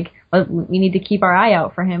kind of like, we need to keep our eye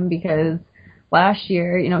out for him because last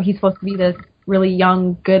year, he's supposed to be this really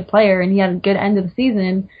young, good player, and he had a good end of the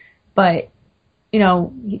season, but,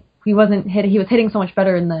 he wasn't hitting. He was hitting so much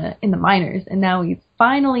better in the minors, and now he's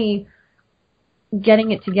finally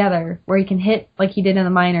getting it together where he can hit like he did in the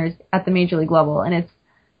minors at the major league level, and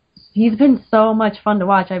he's been so much fun to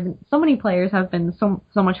watch. So many players have been so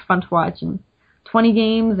much fun to watch, and 20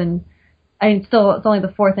 games, and it's only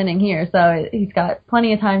the fourth inning here, so he's got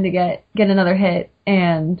plenty of time to get another hit,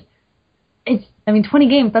 and 20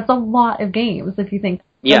 games, that's a lot of games if you think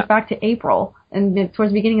back to April and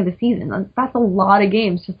towards the beginning of the season. That's a lot of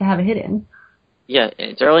games just to have a hit in. Yeah,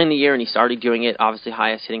 it's early in the year, and he started doing it. Obviously,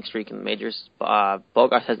 highest hitting streak in the majors.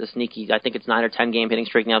 Bogarts has a sneaky, I think it's 9 or 10 game hitting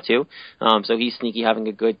streak now too. So he's sneaky, having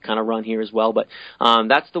a good kind of run here as well. But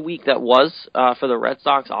that's the week that was for the Red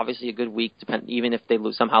Sox. Obviously, a good week, even if they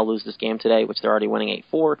somehow lose this game today, which they're already winning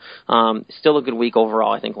 8-4. Still a good week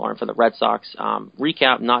overall, I think, Lauren, for the Red Sox.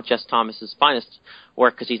 Recap, not just Thomas's finest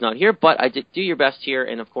work because he's not here, but I did do your best here,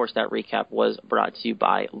 and of course that recap was brought to you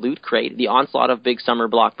by Loot Crate. The onslaught of big summer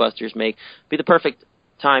blockbusters may be the perfect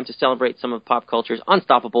time to celebrate some of pop culture's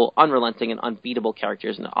unstoppable, unrelenting, and unbeatable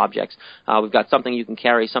characters and objects. We've got something you can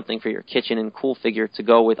carry, something for your kitchen, and cool figure to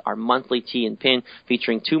go with our monthly tee and pin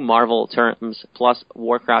featuring 2 Marvel terms plus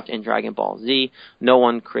Warcraft and Dragon Ball Z. No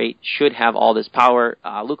one crate should have all this power.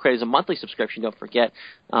 Loot Crate is a monthly subscription, don't forget.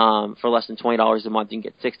 For less than $20 a month, you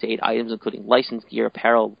can get 6 to 8 items, including licensed gear,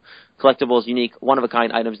 apparel, collectibles, unique,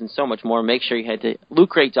 one-of-a-kind items, and so much more. Make sure you head to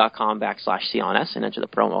lootcrate.com/CLNS and enter the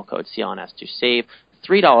promo code CLNS to save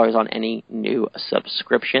 $3 on any new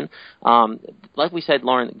subscription. Like we said,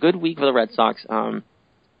 Lauren, good week for the Red Sox. And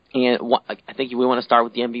I think we want to start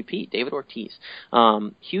with the MVP, David Ortiz.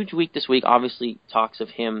 Huge week this week. Obviously, talks of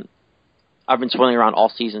him. I've been swirling around all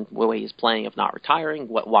season the way he's playing, if not retiring.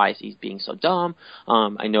 Why is he being so dumb?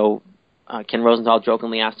 I know Ken Rosenthal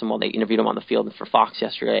jokingly asked him while they interviewed him on the field for Fox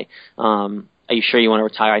yesterday, are you sure you want to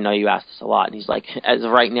retire? I know you asked this a lot. And he's like, as of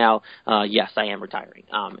right now, yes, I am retiring.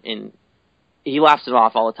 And he laughs it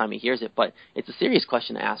off all the time he hears it, but it's a serious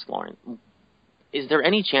question to ask, Lauren. Is there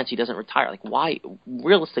any chance he doesn't retire? Like, why,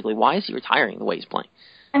 realistically, why is he retiring the way he's playing?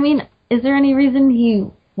 I mean, is there any reason he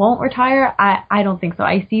won't retire? I don't think so.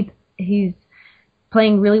 I see he's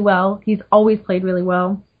playing really well. He's always played really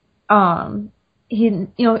well.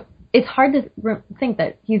 It's hard to think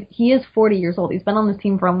that he is 40 years old. He's been on this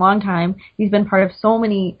team for a long time. He's been part of so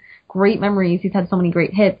many great memories. He's had so many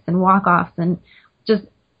great hits and walk-offs and just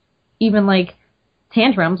even like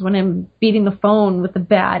tantrums when him beating the phone with the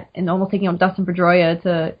bat and almost taking out Dustin Pedroia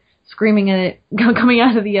to screaming at it coming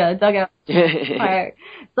out of the dugout.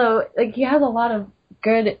 So like he has a lot of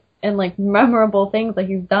good and like memorable things that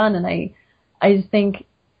he's done, and I just think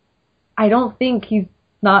I don't think he's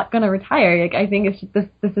not gonna retire. Like I think it's just,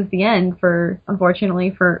 this is the end unfortunately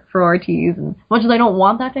for Ortiz, and as much as I don't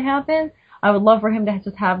want that to happen, I would love for him to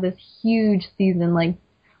just have this huge season, like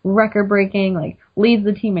record breaking, like leads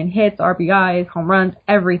the team in hits, RBIs, home runs,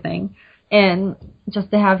 everything. And just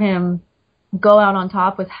to have him go out on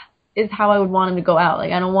top is how I would want him to go out.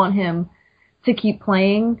 Like I don't want him to keep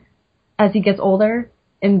playing as he gets older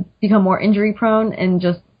and become more injury prone and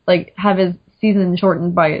just like have his season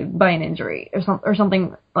shortened by an injury or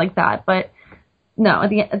something like that. But no, at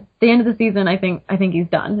the end of the season, I think he's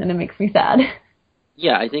done, and it makes me sad.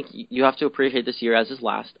 Yeah, I think you have to appreciate this year as his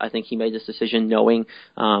last. I think he made this decision knowing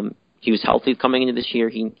he was healthy coming into this year.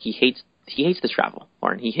 He hates the travel,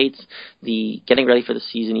 Lauren. He hates the getting ready for the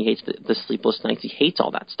season. He hates the sleepless nights. He hates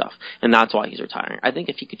all that stuff, and that's why he's retiring. I think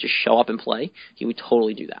if he could just show up and play, he would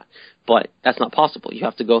totally do that. But that's not possible. You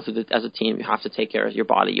have to go through as a team. You have to take care of your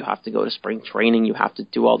body. You have to go to spring training. You have to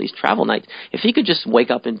do all these travel nights. If he could just wake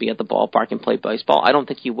up and be at the ballpark and play baseball, I don't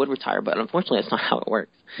think he would retire. But unfortunately, that's not how it works.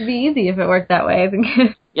 It'd be easy if it worked that way, I think.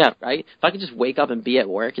 Yeah, right? If I could just wake up and be at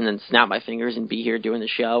work and then snap my fingers and be here doing the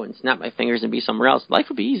show and snap my fingers and be somewhere else, life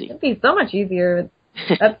would be easy. It'd be so much easier.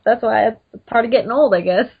 That's why it's part of getting old, I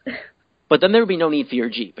guess. But then there would be no need for your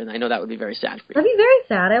Jeep, and I know that would be very sad for you. That'd be very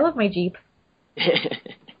sad. I love my Jeep.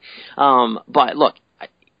 But look,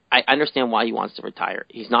 I understand why he wants to retire.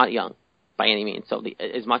 He's not young by any means. So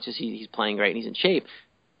as much as he's playing great and he's in shape,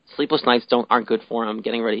 sleepless nights aren't good for him.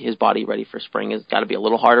 Getting his body ready for spring has got to be a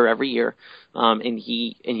little harder every year. And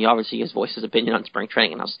he obviously has voiced his opinion on spring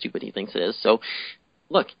training and how stupid he thinks it is. So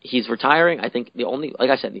look, he's retiring. I think the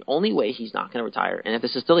only way he's not going to retire, and if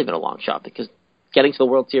this is still even a long shot, because getting to the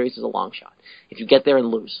World Series is a long shot. If you get there and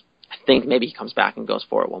lose, I think maybe he comes back and goes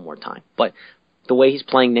for it one more time. But the way he's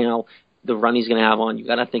playing now, the run he's going to have on, you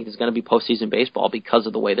got to think there's going to be postseason baseball because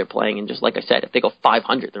of the way they're playing. And just like I said, if they go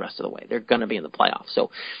 500 the rest of the way, they're going to be in the playoffs.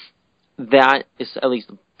 So that is at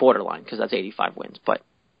least borderline because that's 85 wins. But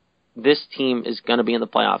this team is going to be in the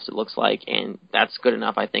playoffs, it looks like, and that's good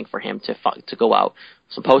enough, I think, for him to go out.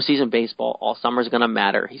 So postseason baseball, all summer is going to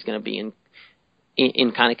matter. He's going to be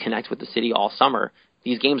in kind of connect with the city all summer.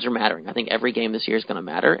 these games are mattering. I think every game this year is going to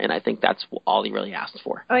matter, and I think that's all he really asked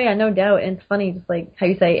for. Oh yeah, no doubt. And it's funny, just like how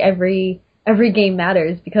you say every game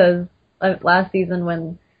matters, because last season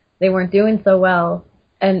when they weren't doing so well,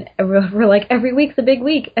 and we're like, every week's a big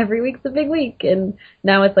week, and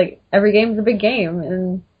now it's like every game's a big game,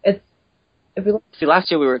 and it's see,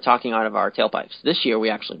 last year we were talking out of our tailpipes. This year we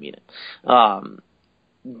actually mean it.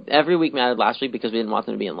 Every week mattered last week because we didn't want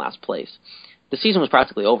them to be in last place. The season was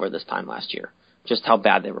practically over this time last year, just how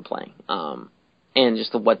bad they were playing. And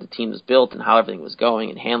just what the team was built and how everything was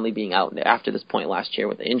going, and Hanley being out after this point last year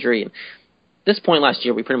with the injury. And this point last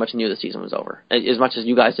year, we pretty much knew the season was over. As much as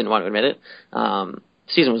you guys didn't want to admit it, the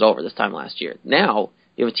season was over this time last year. Now,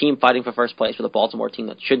 you have a team fighting for first place with a Baltimore team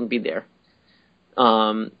that shouldn't be there.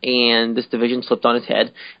 And this division slipped on its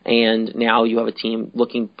head, and now you have a team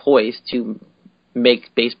looking poised to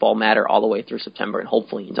make baseball matter all the way through September and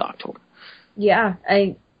hopefully into October. Yeah,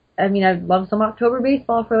 I mean, I'd love some October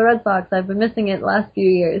baseball for the Red Sox. I've been missing it the last few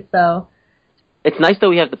years, so. It's nice that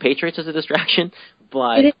we have the Patriots as a distraction,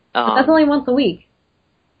 but that's only once a week.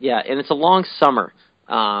 Yeah, and it's a long summer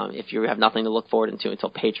if you have nothing to look forward to until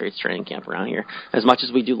Patriots training camp around here. As much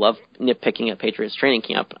as we do love nitpicking at Patriots training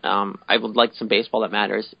camp, I would like some baseball that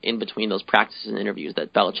matters in between those practices and interviews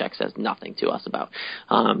that Belichick says nothing to us about.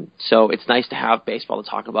 So it's nice to have baseball to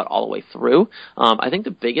talk about all the way through. I think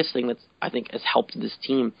the biggest thing that I think has helped this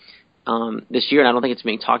team this year, and I don't think it's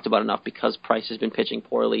being talked about enough because Price has been pitching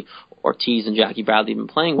poorly, Ortiz and Jackie Bradley have been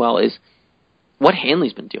playing well, is what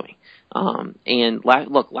Hanley's been doing. And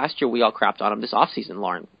last year we all crapped on him. This offseason,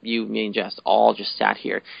 Lauren, you, me, and Jess all just sat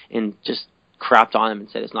here and just crapped on him and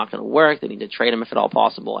said it's not going to work. They need to trade him if at all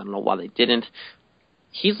possible. I don't know why they didn't.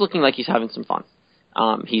 He's looking like he's having some fun.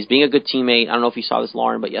 He's being a good teammate. I don't know if you saw this,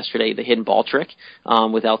 Lauren, but yesterday the hidden ball trick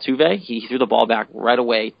with Altuve, he threw the ball back right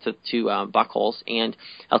away to Buchholz, and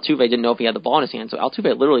Altuve didn't know if he had the ball in his hand, so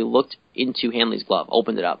Altuve literally looked into Hanley's glove,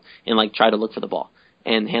 opened it up, and tried to look for the ball.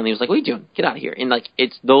 And Hanley was like, "What are you doing? Get out of here!" And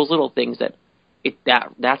it's those little things that's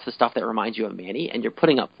the stuff that reminds you of Manny, and you're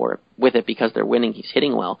putting up for it with it because they're winning. He's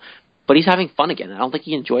hitting well, but he's having fun again. I don't think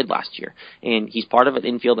he enjoyed last year, and he's part of an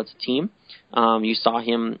infield that's a team. You saw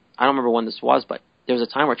him. I don't remember when this was, but there was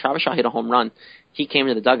a time where Travis Shaw hit a home run. He came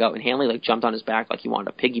into the dugout, and Hanley jumped on his back like he wanted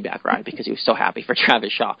a piggyback ride because he was so happy for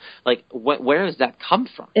Travis Shaw. Where does that come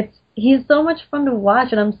from? He's so much fun to watch,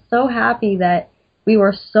 and I'm so happy that we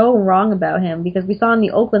were so wrong about him, because we saw in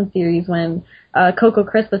the Oakland series when Coco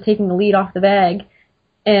Crisp was taking the lead off the bag,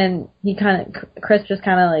 and Crisp just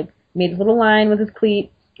made his little line with his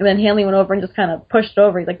cleat, and then Hanley went over and just kind of pushed it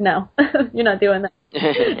over. He's like, "No, you're not doing that."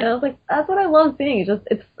 And I was like, that's what I love seeing.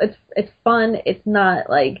 It's fun. It's not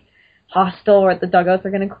hostile or the dugouts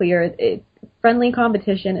are going to clear. It's friendly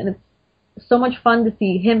competition, and it's so much fun to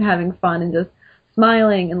see him having fun and just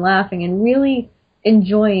smiling and laughing and really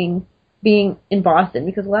enjoying being in Boston,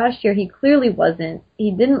 because last year he clearly wasn't.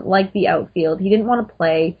 He didn't like the outfield. He didn't want to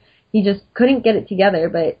play. He just couldn't get it together.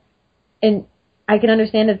 And I can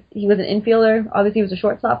understand if he was an infielder. Obviously, he was a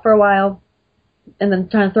shortstop for a while, and then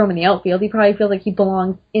trying to throw him in the outfield, he probably feels like he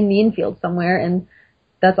belongs in the infield somewhere, and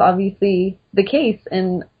that's obviously the case.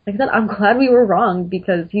 And like I said, I'm glad we were wrong,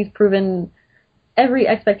 because he's proven every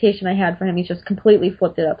expectation I had for him. He's just completely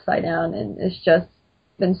flipped it upside down, and it's just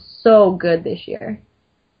been so good this year.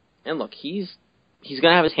 And look, he's going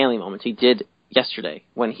to have his Hanley moments. He did yesterday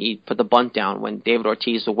when he put the bunt down when David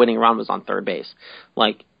Ortiz, the winning run, was on third base.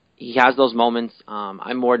 He has those moments.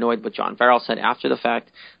 I'm more annoyed what John Farrell said after the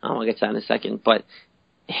fact. I'll get to that in a second. But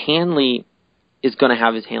Hanley is going to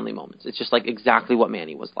have his Hanley moments. It's just exactly what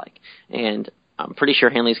Manny was like. And I'm pretty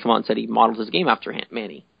sure Hanley's come out and said he modeled his game after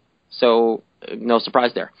Manny. So no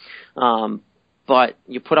surprise there. But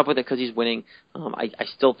you put up with it because he's winning. I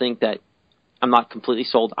still think that I'm not completely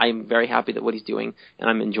sold. I'm very happy that what he's doing, and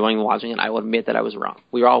I'm enjoying watching it. I will admit that I was wrong.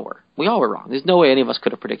 We all were. We all were wrong. There's no way any of us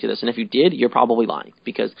could have predicted this, and if you did, you're probably lying,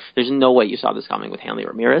 because there's no way you saw this coming with Hanley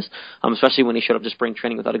Ramirez, especially when he showed up to spring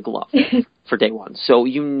training without a glove for day one. So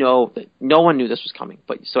you know that no one knew this was coming,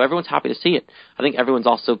 so everyone's happy to see it. I think everyone's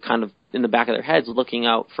also kind of in the back of their heads looking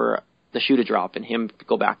out for the shoe to drop and him to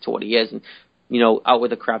go back to what he is, and out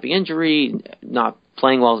with a crappy injury, not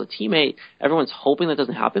playing well as a teammate. Everyone's hoping that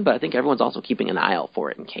doesn't happen, but I think everyone's also keeping an eye out for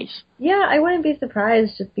it in case. Yeah, I wouldn't be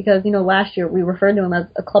surprised, just because, last year we referred to him as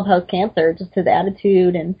a clubhouse cancer, just his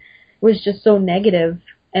attitude, and was just so negative.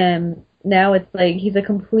 And now it's he's a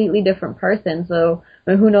completely different person. So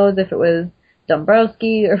who knows if it was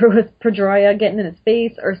Dombrowski or if it was Pedroia getting in his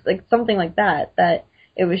face or something like that, that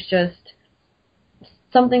it was just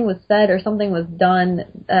something was said or something was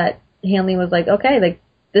done that Hanley was okay,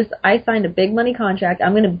 this, I signed a big money contract.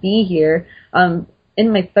 I'm going to be here. And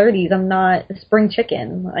in my 30s. I'm not a spring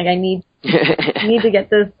chicken. Like, I need to get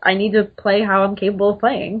this. I need to play how I'm capable of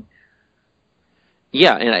playing.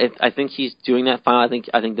 Yeah, and I think he's doing that fine.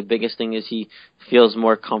 I think the biggest thing is he feels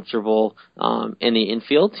more comfortable in the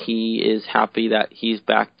infield. He is happy that he's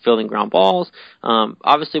back fielding ground balls.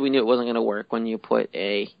 Obviously, we knew it wasn't going to work when you put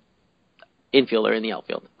a infielder in the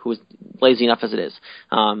outfield who was lazy enough as it is.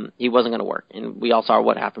 He wasn't going to work, and we all saw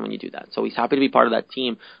what happened when you do that. So he's happy to be part of that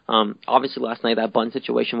team. Obviously, last night that bunt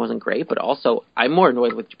situation wasn't great, but also I'm more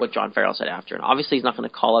annoyed with what John Farrell said after. And obviously, he's not going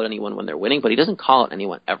to call out anyone when they're winning, but he doesn't call out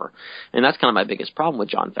anyone ever. And that's kind of my biggest problem with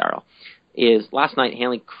John Farrell. Is last night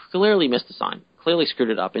Hanley clearly missed the sign, clearly screwed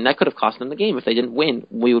it up, and that could have cost them the game. If they didn't win,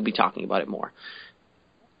 we would be talking about it more.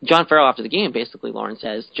 John Farrell after the game, basically, Lauren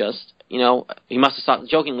says, he must have saw,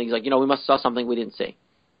 jokingly, he's like, we must have saw something we didn't see.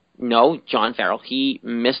 No, John Farrell, he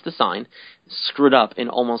missed the sign, screwed up, and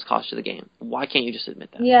almost cost you the game. Why can't you just admit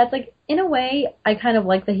that? Yeah, it's like, in a way, I kind of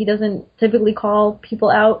like that he doesn't typically call people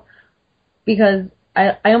out, because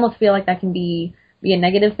I almost feel like that can be a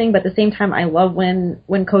negative thing, but at the same time, I love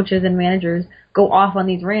when coaches and managers go off on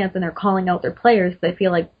these rants and they're calling out their players, because I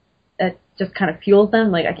feel like that just kind of fuels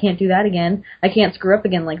them. Like, I can't do that again. I can't screw up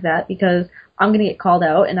again like that, because I'm going to get called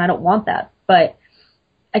out, and I don't want that. But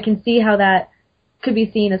I can see how that could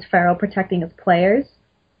be seen as Farrell protecting his players.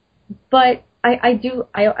 But I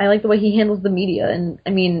like the way he handles the media, and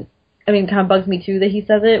I mean, it kind of bugs me too that he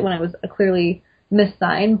says it when it was a clearly missed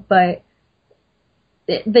sign, but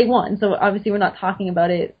they won, so obviously we're not talking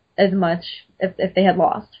about it as much if they had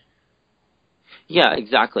lost. Yeah,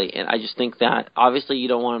 exactly. And I just think that obviously you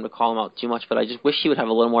don't want him to call him out too much, but I just wish he would have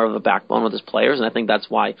a little more of a backbone with his players, and I think that's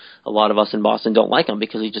why a lot of us in Boston don't like him,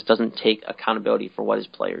 because he just doesn't take accountability for what his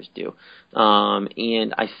players do.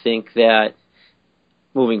 And I think that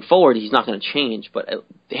moving forward, he's not going to change, but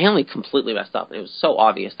Hanley completely messed up, and it was so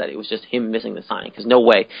obvious that it was just him missing the sign, because no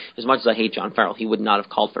way, as much as I hate John Farrell, he would not have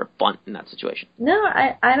called for a bunt in that situation. No,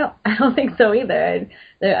 I don't think so either.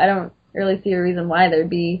 I don't really see a reason why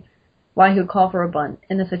he would call for a bunt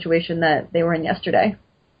in the situation that they were in yesterday.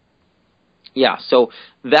 Yeah, so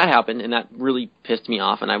that happened, and that really pissed me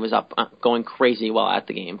off, and I was up going crazy while at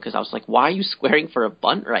the game, because I was like, why are you swearing for a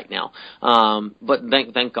bunt right now? But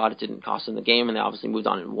thank God it didn't cost them the game, and they obviously moved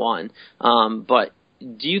on and won. But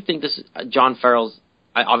do you think this John Farrell's,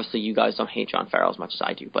 obviously you guys don't hate John Farrell as much as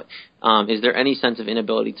I do, but is there any sense of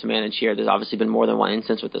inability to manage here? There's obviously been more than one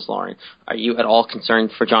instance with this, Lauren. Are you at all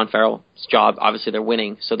concerned for John Farrell's job? Obviously they're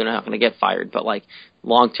winning, so they're not going to get fired, but like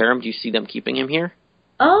long term, do you see them keeping him here?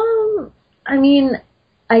 I mean,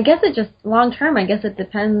 I guess it just long term, I guess it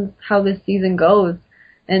depends how this season goes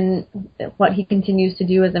and what he continues to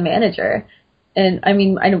do as a manager. And I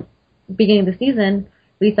mean, beginning of the season,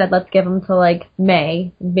 we said let's give him to like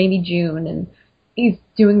May, maybe June, and he's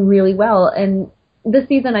doing really well. And this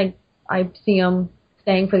season, I see him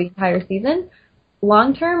staying for the entire season.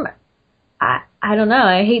 Long term, I don't know.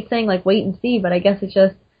 I hate saying like wait and see, but I guess it's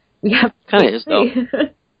just we have to kind of is though.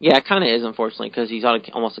 Yeah, it kind of is, unfortunately, because he's on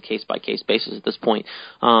almost a case-by-case basis at this point.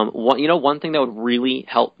 One thing that would really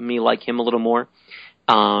help me like him a little more,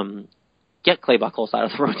 get Clay Buchholz out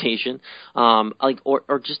of the rotation,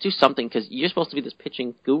 or just do something, because you're supposed to be this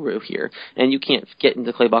pitching guru here, and you can't get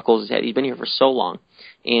into Clay Buchholz's head. He's been here for so long,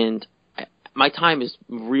 and my time is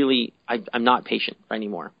really, I'm not patient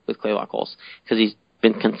anymore with Clay Buchholz, because he's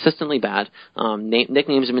been consistently bad.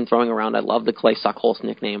 Nicknames have been throwing around. I love the Clay Suckholz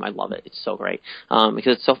nickname. I love it. It's so great.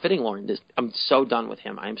 Because it's so fitting, Lauren. I'm so done with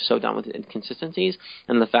him. I'm so done with inconsistencies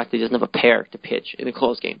and the fact that he doesn't have a pair to pitch in a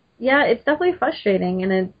close game. Yeah, it's definitely frustrating.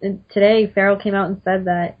 And today, Farrell came out and said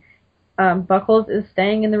that Buchholz is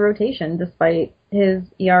staying in the rotation despite his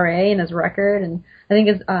ERA and his record. And I think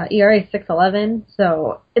his ERA is 6.11,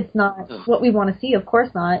 so it's not what we want to see. Of course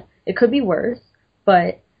not. It could be worse,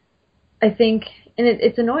 but I think... And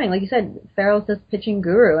it's annoying. Like you said, Farrell's this pitching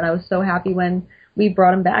guru, and I was so happy when we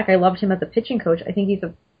brought him back. I loved him as a pitching coach. I think he's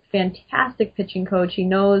a fantastic pitching coach. He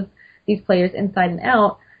knows these players inside and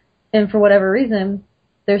out, and for whatever reason,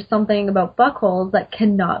 there's something about Buchholz that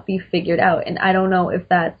cannot be figured out, and I don't know if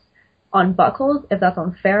that's on Buchholz, if that's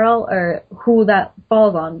on Farrell, or who that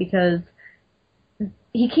falls on, because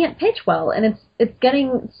he can't pitch well, and it's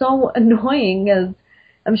getting so annoying as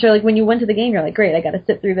I'm sure, like, when you went to the game, you're like, great, I got to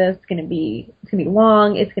sit through this. It's gonna be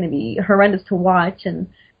long. It's gonna be horrendous to watch. And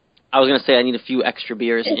I was gonna say I need a few extra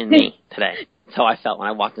beers in me today. That's how I felt when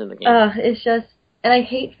I walked into the game. It's just, and I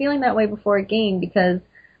hate feeling that way before a game, because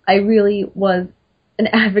I really was an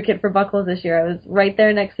advocate for Buchholz this year. I was right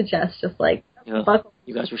there next to Jess, just like Buchholz.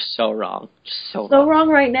 You guys were so wrong, just so wrong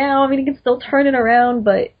right now. I mean, he can still turn it around,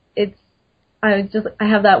 but I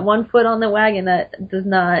have that one foot on the wagon that does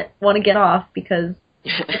not want to get off, because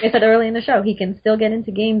like I said early in the show, he can still get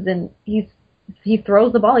into games, and he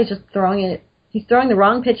throws the ball. He's just throwing it. He's throwing the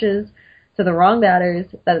wrong pitches to the wrong batters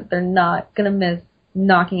that they're not going to miss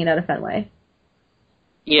knocking it out of Fenway.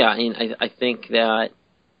 Yeah, I mean, I think that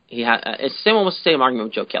it's almost the same argument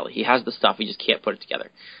with Joe Kelly. He has the stuff, he just can't put it together.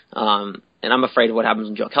 And I'm afraid of what happens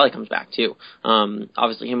when Joe Kelly comes back too.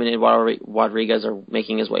 Obviously, him and Eduardo Rodriguez are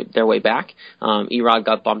making their way back. Erod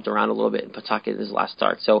got bumped around a little bit in Pawtucket his last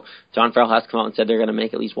start. So John Farrell has come out and said they're going to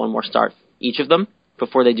make at least one more start, each of them,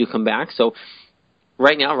 before they do come back. So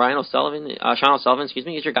right now, Sean O'Sullivan,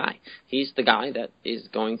 is your guy. He's the guy that is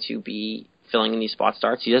going to be filling in these spot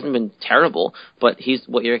starts. He hasn't been terrible, but he's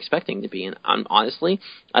what you're expecting to be. And honestly,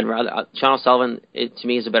 I'd rather Sean O'Sullivan, to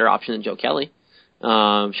me, is a better option than Joe Kelly.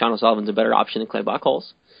 Sean O'Sullivan's a better option than Clay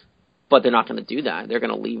Buchholz, but they're not going to do that. They're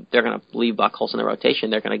going to leave Buchholz in the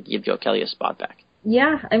rotation. They're going to give Joe Kelly a spot back.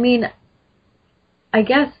 Yeah, I mean, I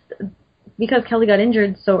guess because Kelly got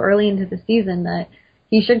injured so early into the season that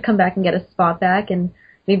he should come back and get a spot back, and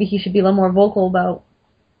maybe he should be a little more vocal about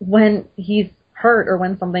when he's hurt or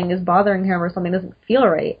when something is bothering him or something doesn't feel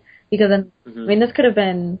right. Because then, I mean, this could have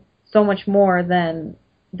been so much more than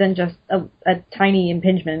just a tiny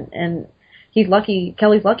impingement, and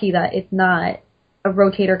Kelly's lucky that it's not a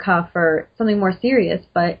rotator cuff or something more serious.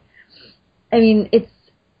 But I mean,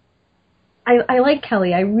 I like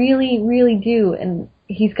Kelly. I really, really do. And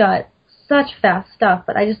he's got such fast stuff,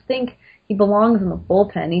 but I just think he belongs in the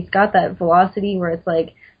bullpen. He's got that velocity where it's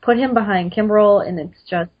like, put him behind Kimbrel and it's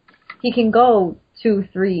just, he can go 2,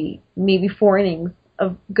 3, maybe 4 innings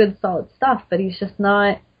of good solid stuff, but he's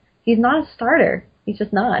not a starter. He's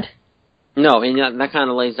just not. No, and that kind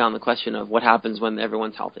of lays down the question of what happens when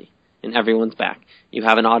everyone's healthy and everyone's back. You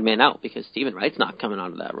have an odd man out because Stephen Wright's not coming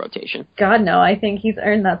out of that rotation. God, no. I think he's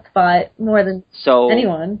earned that spot more than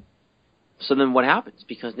anyone. So then what happens?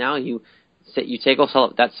 Because now you take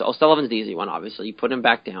O'Sullivan. O'Sullivan's the easy one, obviously. You put him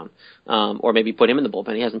back down, or maybe put him in the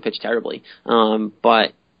bullpen. He hasn't pitched terribly.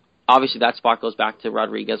 But obviously that spot goes back to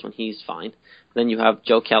Rodriguez when he's fine. Then you have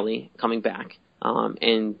Joe Kelly coming back.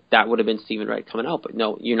 And that would have been Stephen Wright coming out, but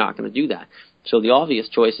no, you're not going to do that. So the obvious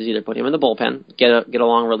choice is either put him in the bullpen, get a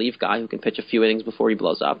long relief guy who can pitch a few innings before he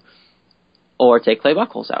blows up, or take Clay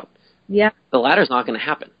Buchholz out. Yeah, the latter's not going to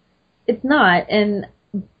happen. It's not,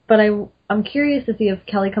 but I'm curious to see if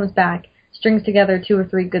Kelly comes back, strings together 2 or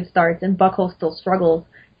 3 good starts, and Buchholz still struggles.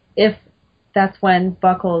 If that's when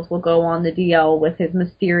Buchholz will go on the DL with his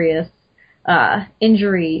mysterious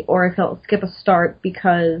injury, or if he'll skip a start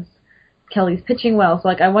because Kelly's pitching well. So,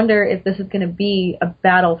 I wonder if this is going to be a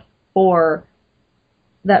battle for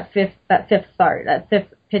that fifth start, that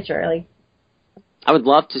fifth pitcher. I would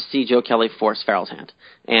love to see Joe Kelly force Farrell's hand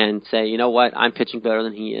and say, you know what, I'm pitching better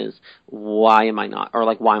than he is. Why am I not?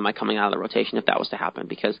 Or, why am I coming out of the rotation if that was to happen?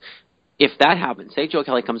 Because if that happens, say Joe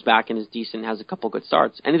Kelly comes back and is decent, has a couple good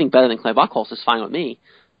starts, anything better than Clay Buchholz is fine with me.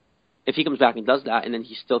 If he comes back and does that, and then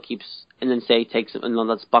he still keeps, and then takes, and then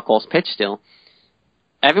lets Buchholz pitch still,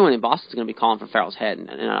 everyone in Boston is going to be calling for Farrell's head in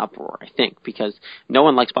an uproar, I think, because no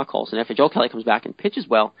one likes Buchholz. And if Joe Kelly comes back and pitches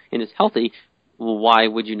well and is healthy, why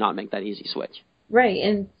would you not make that easy switch? Right,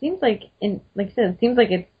 and it seems like, like I said, it seems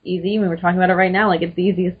like it's easy. When we're talking about it right now, it's the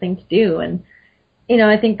easiest thing to do. And,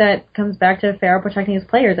 I think that comes back to Farrell protecting his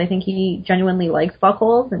players. I think he genuinely likes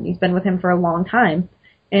Buchholz, and he's been with him for a long time.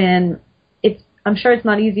 And I'm sure it's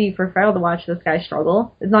not easy for Farrell to watch this guy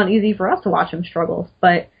struggle. It's not easy for us to watch him struggle,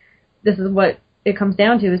 but this is what it comes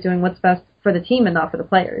down to, is doing what's best for the team and not for the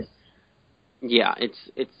players. Yeah,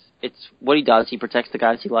 it's what he does. He protects the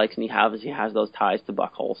guys he likes, and he has those ties to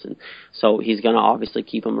Buchholz, and so he's going to obviously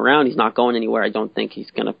keep him around. He's not going anywhere. I don't think he's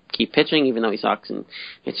going to keep pitching, even though he sucks, and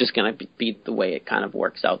it's just going to be the way it kind of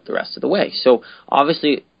works out the rest of the way. So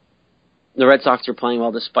obviously, the Red Sox are playing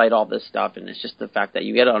well despite all this stuff, and it's just the fact that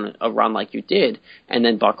you get on a run like you did, and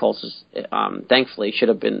then Buchholz is, thankfully should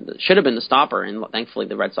have been the stopper, and thankfully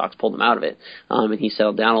the Red Sox pulled him out of it, and he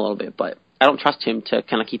settled down a little bit. But I don't trust him to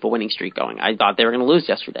kind of keep a winning streak going. I thought they were going to lose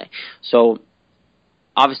yesterday, so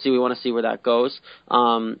obviously we want to see where that goes.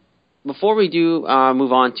 Before we do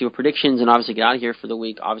move on to predictions and obviously get out of here for the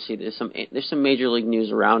week, obviously there's some major league news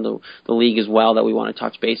around the league as well that we want to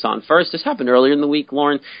touch base on. First, this happened earlier in the week,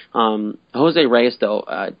 Lauren. Jose Reyes,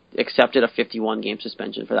 though, accepted a 51-game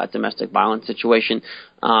suspension for that domestic violence situation.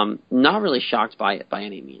 Not really shocked by it by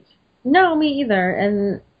any means. No, me either.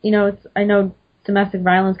 And, I know domestic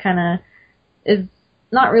violence kind of is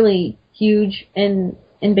not really huge in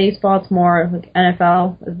baseball. It's more like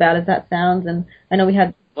NFL, as bad as that sounds. And I know we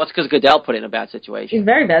had... Well, it's because Goodell put it in a bad situation. A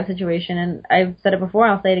very bad situation, and I've said it before,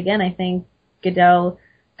 I'll say it again. I think Goodell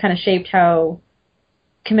kind of shaped how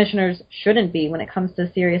commissioners shouldn't be when it comes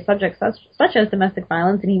to serious subjects such as domestic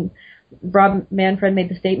violence. And Rob Manfred made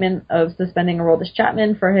the statement of suspending Aroldis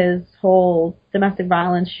Chapman for his whole domestic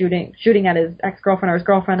violence shooting at his ex-girlfriend or his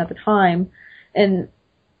girlfriend at the time. And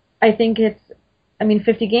I think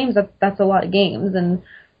 50 games, that's a lot of games. And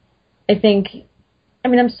I think,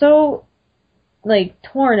 I'm so,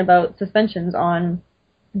 torn about suspensions on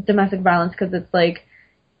domestic violence because it's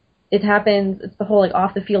it happens, it's the whole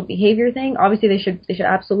off-the-field behavior thing. Obviously, they should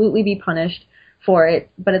absolutely be punished for it,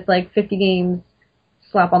 but it's 50 games,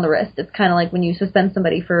 slap on the wrist. It's kind of like when you suspend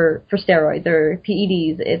somebody for steroids or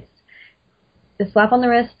PEDs. It's the slap on the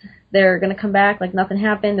wrist. They're going to come back like nothing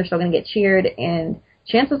happened. They're still going to get cheered, and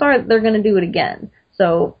chances are they're going to do it again.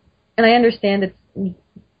 So, and I understand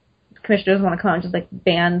commissioners want to come out and just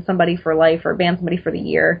ban somebody for life or ban somebody for the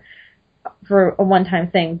year for a one-time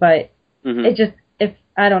thing, but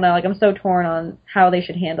I don't know, I'm so torn on how they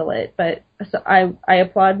should handle it. But so I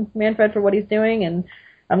applaud Manfred for what he's doing, and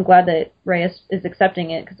I'm glad that Reyes is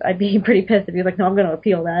accepting it, because I'd be pretty pissed if he was like, no, I'm going to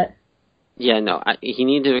appeal that. Yeah, no, he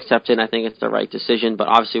needs to accept it, and I think it's the right decision. But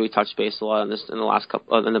obviously, we touched base a lot on this in the last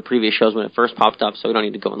in the previous shows when it first popped up, so we don't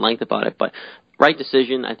need to go in length about it. But right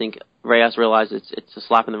decision. I think Reyes realized it's a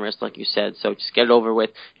slap in the wrist, like you said. So just get it over with.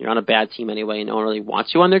 You're on a bad team anyway, and no one really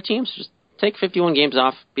wants you on their team. So just take 51 games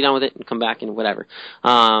off, be done with it, and come back and whatever.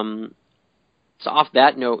 So off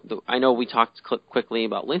that note, I know we talked quickly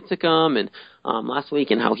about Lincecum and last week,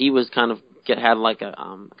 and how he was kind of had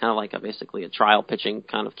basically a trial pitching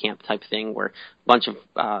kind of camp type thing where a bunch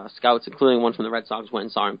of scouts, including one from the Red Sox, went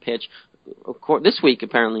and saw him pitch. Of course, this week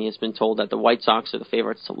apparently it's been told that the White Sox are the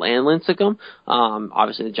favorites to land Lincecum.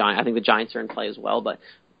 Obviously I think the Giants are in play as well, but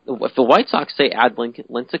if the White Sox say add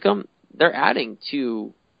Lincecum, they're adding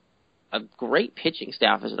to a great pitching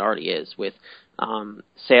staff as it already is, with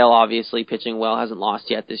Sale obviously pitching well, hasn't lost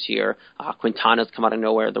yet this year. Quintana's come out of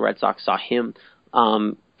nowhere. The Red Sox saw him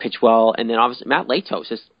pitch well, and then obviously Matt Latos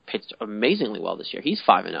has pitched amazingly well this year. He's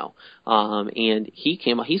 5-0, and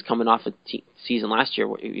he's coming off a season last year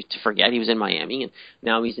where, to forget, he was in Miami, and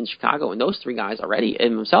now he's in Chicago. And those three guys already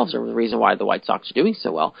in themselves are the reason why the White Sox are doing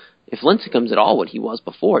so well. If Lincecum's at all what he was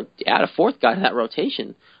before, add a fourth guy to that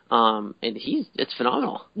rotation. And it's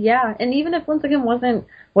phenomenal. Yeah, and even if Lincecum wasn't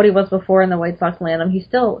what he was before and the White Sox land him, he's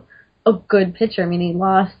still a good pitcher. He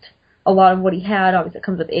lost a lot of what he had. Obviously, it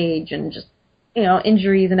comes with age and just,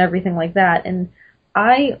 injuries and everything like that. And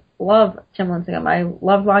I love Tim Lincecum. I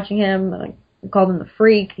loved watching him. I called him the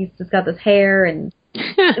Freak. He's just got this hair, and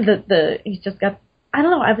he's just got, I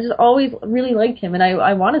don't know, I've just always really liked him, and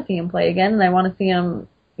I want to see him play again, and I want to see him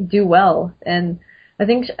do well. And I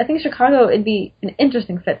think Chicago, it'd be an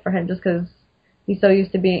interesting fit for him just because he's so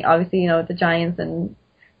used to being, obviously, with the Giants,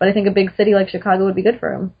 but I think a big city like Chicago would be good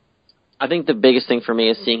for him. I think the biggest thing for me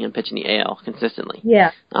is seeing him pitch in the AL consistently.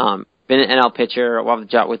 Yeah. Been an NL pitcher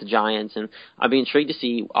with the Giants, and I'd be intrigued to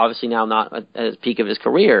see, obviously now not at the peak of his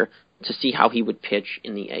career, to see how he would pitch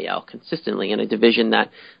in the AL consistently in a division that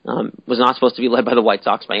was not supposed to be led by the White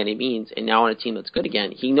Sox by any means, and now on a team that's good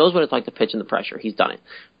again. He knows what it's like to pitch in the pressure. He's done it.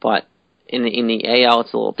 But in the AL,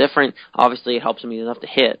 it's a little different. Obviously, it helps him enough to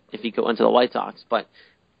hit if he go into the White Sox, but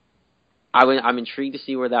I'm intrigued to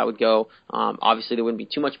see where that would go. Obviously, there wouldn't be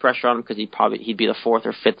too much pressure on him because he'd be the fourth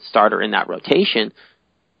or fifth starter in that rotation.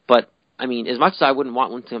 But as much as I wouldn't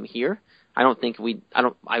want one to him here, I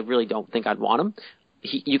really don't think I'd want him.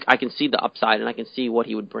 I can see the upside, and I can see what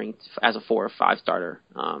he would bring as a 4 or 5 starter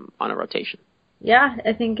on a rotation. Yeah,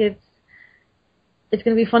 I think it's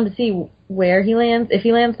going to be fun to see where he lands, if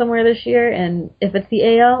he lands somewhere this year, and if it's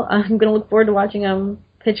the AL, I'm going to look forward to watching him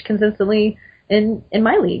pitch consistently in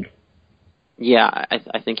my league. Yeah,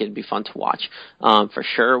 I think it'd be fun to watch, for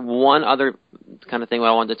sure. One other kind of thing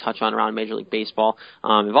I wanted to touch on around Major League Baseball,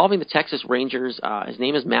 involving the Texas Rangers. His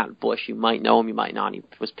name is Matt Bush. You might know him, you might not. He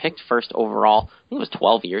was picked first overall, I think it was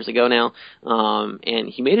 12 years ago now, and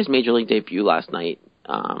he made his Major League debut last night,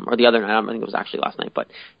 or the other night. I think it was actually last night,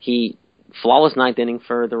 but he flawless 9th inning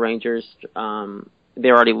for the Rangers.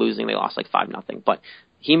 They're already losing. They lost 5-0, but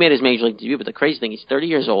he made his Major League debut. But the crazy thing, he's 30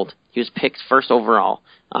 years old. He was picked first overall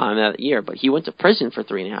that year, but he went to prison for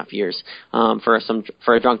 3.5 years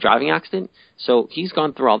for a drunk driving accident. So he's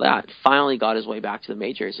gone through all that. Finally got his way back to the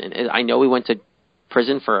majors, and I know he went to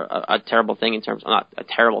prison for a terrible thing not a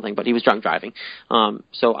terrible thing, but he was drunk driving.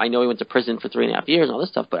 So I know he went to prison for 3.5 years and all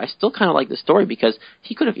this stuff. But I still kind of like the story because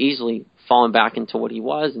he could have easily fallen back into what he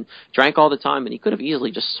was and drank all the time, and he could have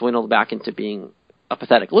easily just swindled back into being a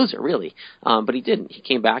pathetic loser, really. But he didn't. He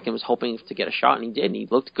came back and was hoping to get a shot, and he did, and he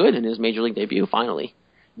looked good in his Major League debut, finally.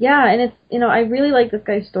 Yeah, and it's, I really like this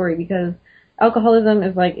guy's story because alcoholism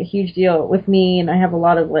is like a huge deal with me, and I have a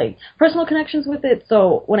lot of like personal connections with it.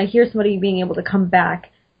 So when I hear somebody being able to come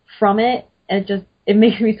back from it, it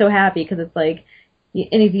makes me so happy because it's like,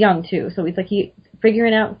 and he's young too, so it's like he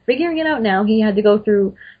figuring it out now. He had to go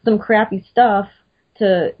through some crappy stuff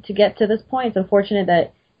to get to this point. So fortunate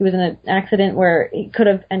that he was in an accident where it could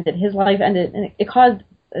have ended his life, and it caused,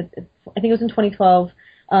 I think it was in 2012,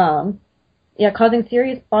 causing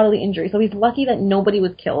serious bodily injury. So he's lucky that nobody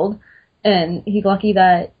was killed, and he's lucky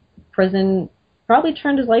that prison probably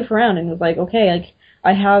turned his life around and was like, okay, like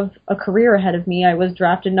I have a career ahead of me. I was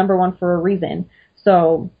drafted number 1 for a reason.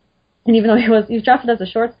 So, and even though he was drafted as a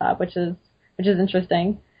shortstop, which is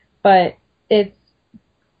interesting, but it's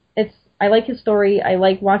I like his story. I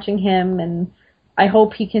like watching him, and I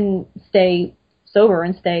hope he can stay sober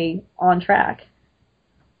and stay on track.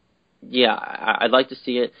 Yeah, I'd like to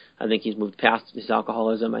see it. I think he's moved past his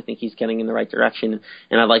alcoholism. I think he's getting in the right direction,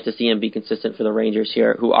 and I'd like to see him be consistent for the Rangers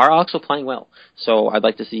here, who are also playing well. So I'd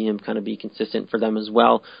like to see him kind of be consistent for them as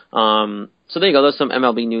well. So there you go. There's some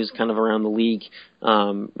MLB news kind of around the league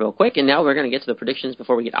real quick, and now we're going to get to the predictions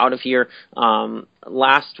before we get out of here.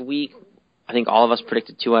 Last week, I think all of us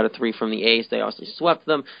predicted 2 out of 3 from the A's. They obviously swept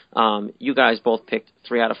them. You guys both picked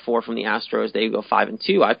 3 out of 4 from the Astros. They go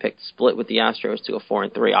 5-2. I picked split with the Astros to go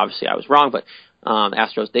 4-3. Obviously, I was wrong, but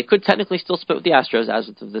Astros, they could technically still split with the Astros as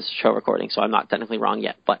of this show recording, so I'm not technically wrong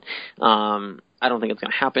yet. But I don't think it's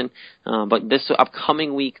going to happen. But this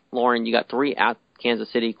upcoming week, Lauren, you got 3 at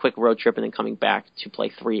Kansas City, quick road trip, and then coming back to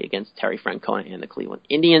play 3 against Terry Francona and the Cleveland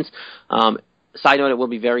Indians. Side note, it will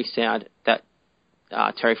be very sad that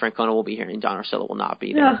Terry Francona will be here and Don Orsillo will not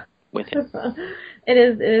be there with him. It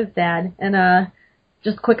is sad. And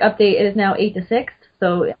just a quick update, it is now 8-6.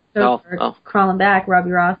 So crawling back,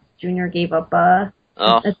 Robbie Ross Jr. gave up a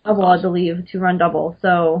double, I believe, 2-run double.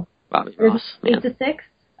 So Robbie Ross,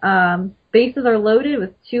 8-6. Bases are loaded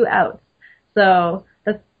with 2 outs. So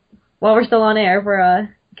that's while we're still on air,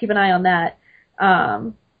 we're keep an eye on that.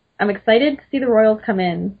 I'm excited to see the Royals come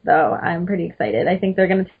in, though. I'm pretty excited. I think they're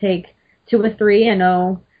going to take 2 of 3. I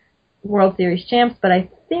know World Series champs, but I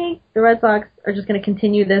think the Red Sox are just going to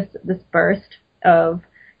continue this burst of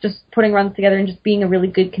just putting runs together and just being a really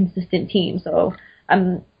good, consistent team. So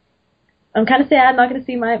I'm kind of sad I'm not going to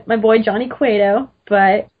see my boy Johnny Cueto,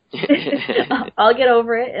 but I'll get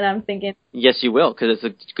over it. And I'm thinking, yes, you will, because it's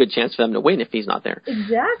a good chance for them to win if he's not there.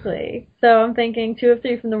 Exactly. So I'm thinking 2 of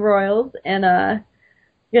 3 from the Royals, and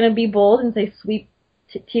going to be bold and say sweep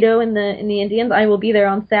Tito in the Indians. I will be there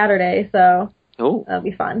on Saturday, so that'll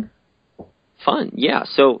be fun. Fun, yeah.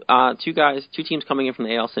 So 2 teams coming in from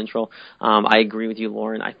the AL Central. I agree with you,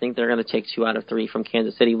 Lauren. I think they're going to take 2 out of 3 from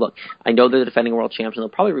Kansas City. Look, I know they're the defending world champs, and they'll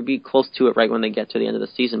probably be close to it right when they get to the end of the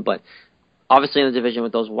season, but obviously in the division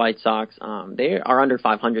with those White Sox, they are under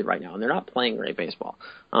 500 right now, and they're not playing great baseball.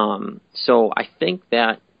 So I think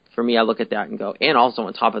that, for me, I look at that and go, and also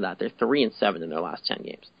on top of that, they're 3-7 in their last 10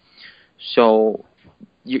 games. So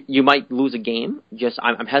you might lose a game.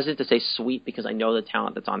 I'm hesitant to say sweep because I know the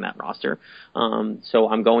talent that's on that roster. So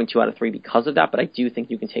I'm going 2 out of 3 because of that, but I do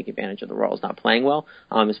think you can take advantage of the Royals not playing well.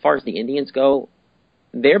 As far as the Indians go,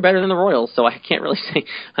 they're better than the Royals, so I can't really say.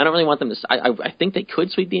 I don't really want them to. I think they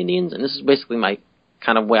could sweep the Indians, and this is basically my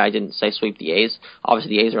kind of way I didn't say sweep the A's.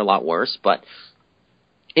 Obviously, the A's are a lot worse, but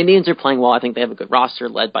Indians are playing well. I think they have a good roster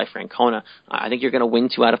led by Francona. I think you're going to win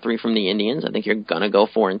 2 out of 3 from the Indians. I think you're going to go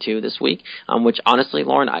 4-2 this week, which honestly,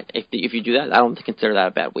 Lauren, if you do that, I don't consider that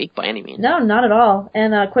a bad week by any means. No, not at all.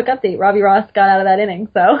 And quick update, Robbie Ross got out of that inning,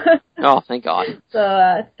 so. Oh, thank God.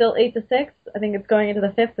 So still 8-6. I think it's going into the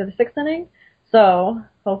 5th or the 6th inning. So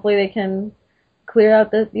hopefully they can clear out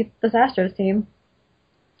this Astros team.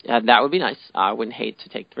 Yeah, that would be nice. I wouldn't hate to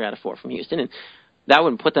take 3 out of 4 from Houston, and that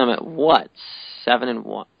would put them at what?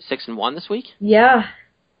 6-1 this week? Yeah.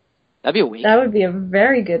 That'd be a week. That would be a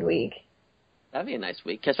very good week. That'd be a nice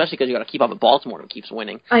week, especially because you got to keep up with Baltimore who keeps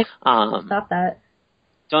winning. Stop that.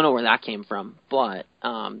 Don't know where that came from, but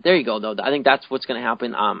there you go, though. I think that's what's going to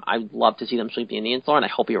happen. I'd love to see them sweep the Indians, Lauren. I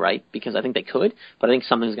hope you're right, because I think they could, but I think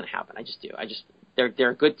something's going to happen. I just do. They're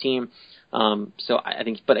a good team. So I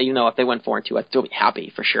think, but if they went 4-2, I'd still be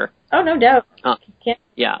happy for sure. Oh, no doubt.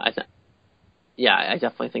 Yeah, I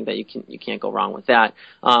definitely think that you can't go wrong with that.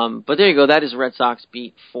 But there you go. That is Red Sox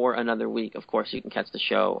beat for another week. Of course, you can catch the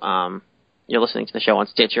show you're listening to the show on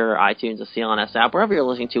Stitcher, iTunes, the CLNS app, wherever you're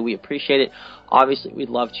listening to, we appreciate it. Obviously, we'd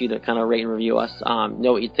love you to kind of rate and review us,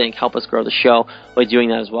 know what you think, help us grow the show by doing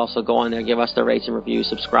that as well. So go on there, give us the rates and reviews,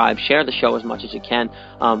 subscribe, share the show as much as you can.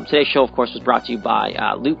 Today's show, of course, was brought to you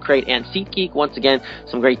by Loot Crate and SeatGeek. Once again,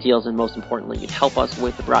 some great deals, and most importantly, you'd help us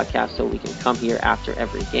with the broadcast so we can come here after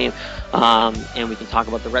every game, and we can talk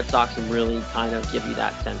about the Red Sox and really kind of give you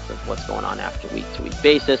that sense of what's going on after week-to-week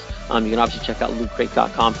basis. You can obviously check out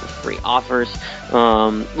lootcrate.com for free offers.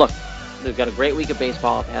 Look, we've got a great week of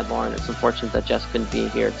baseball up ahead, Lauren. It's unfortunate that Jess couldn't be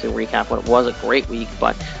here to recap what it was a great week,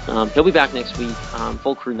 but he'll be back next week,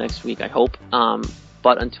 full crew next week, I hope.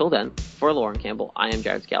 But until then, for Lauren Campbell, I am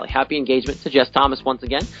Jared Scally. Happy engagement to Jess Thomas once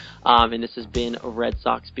again, and this has been Red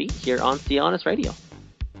Sox Beat here on CLNS Radio.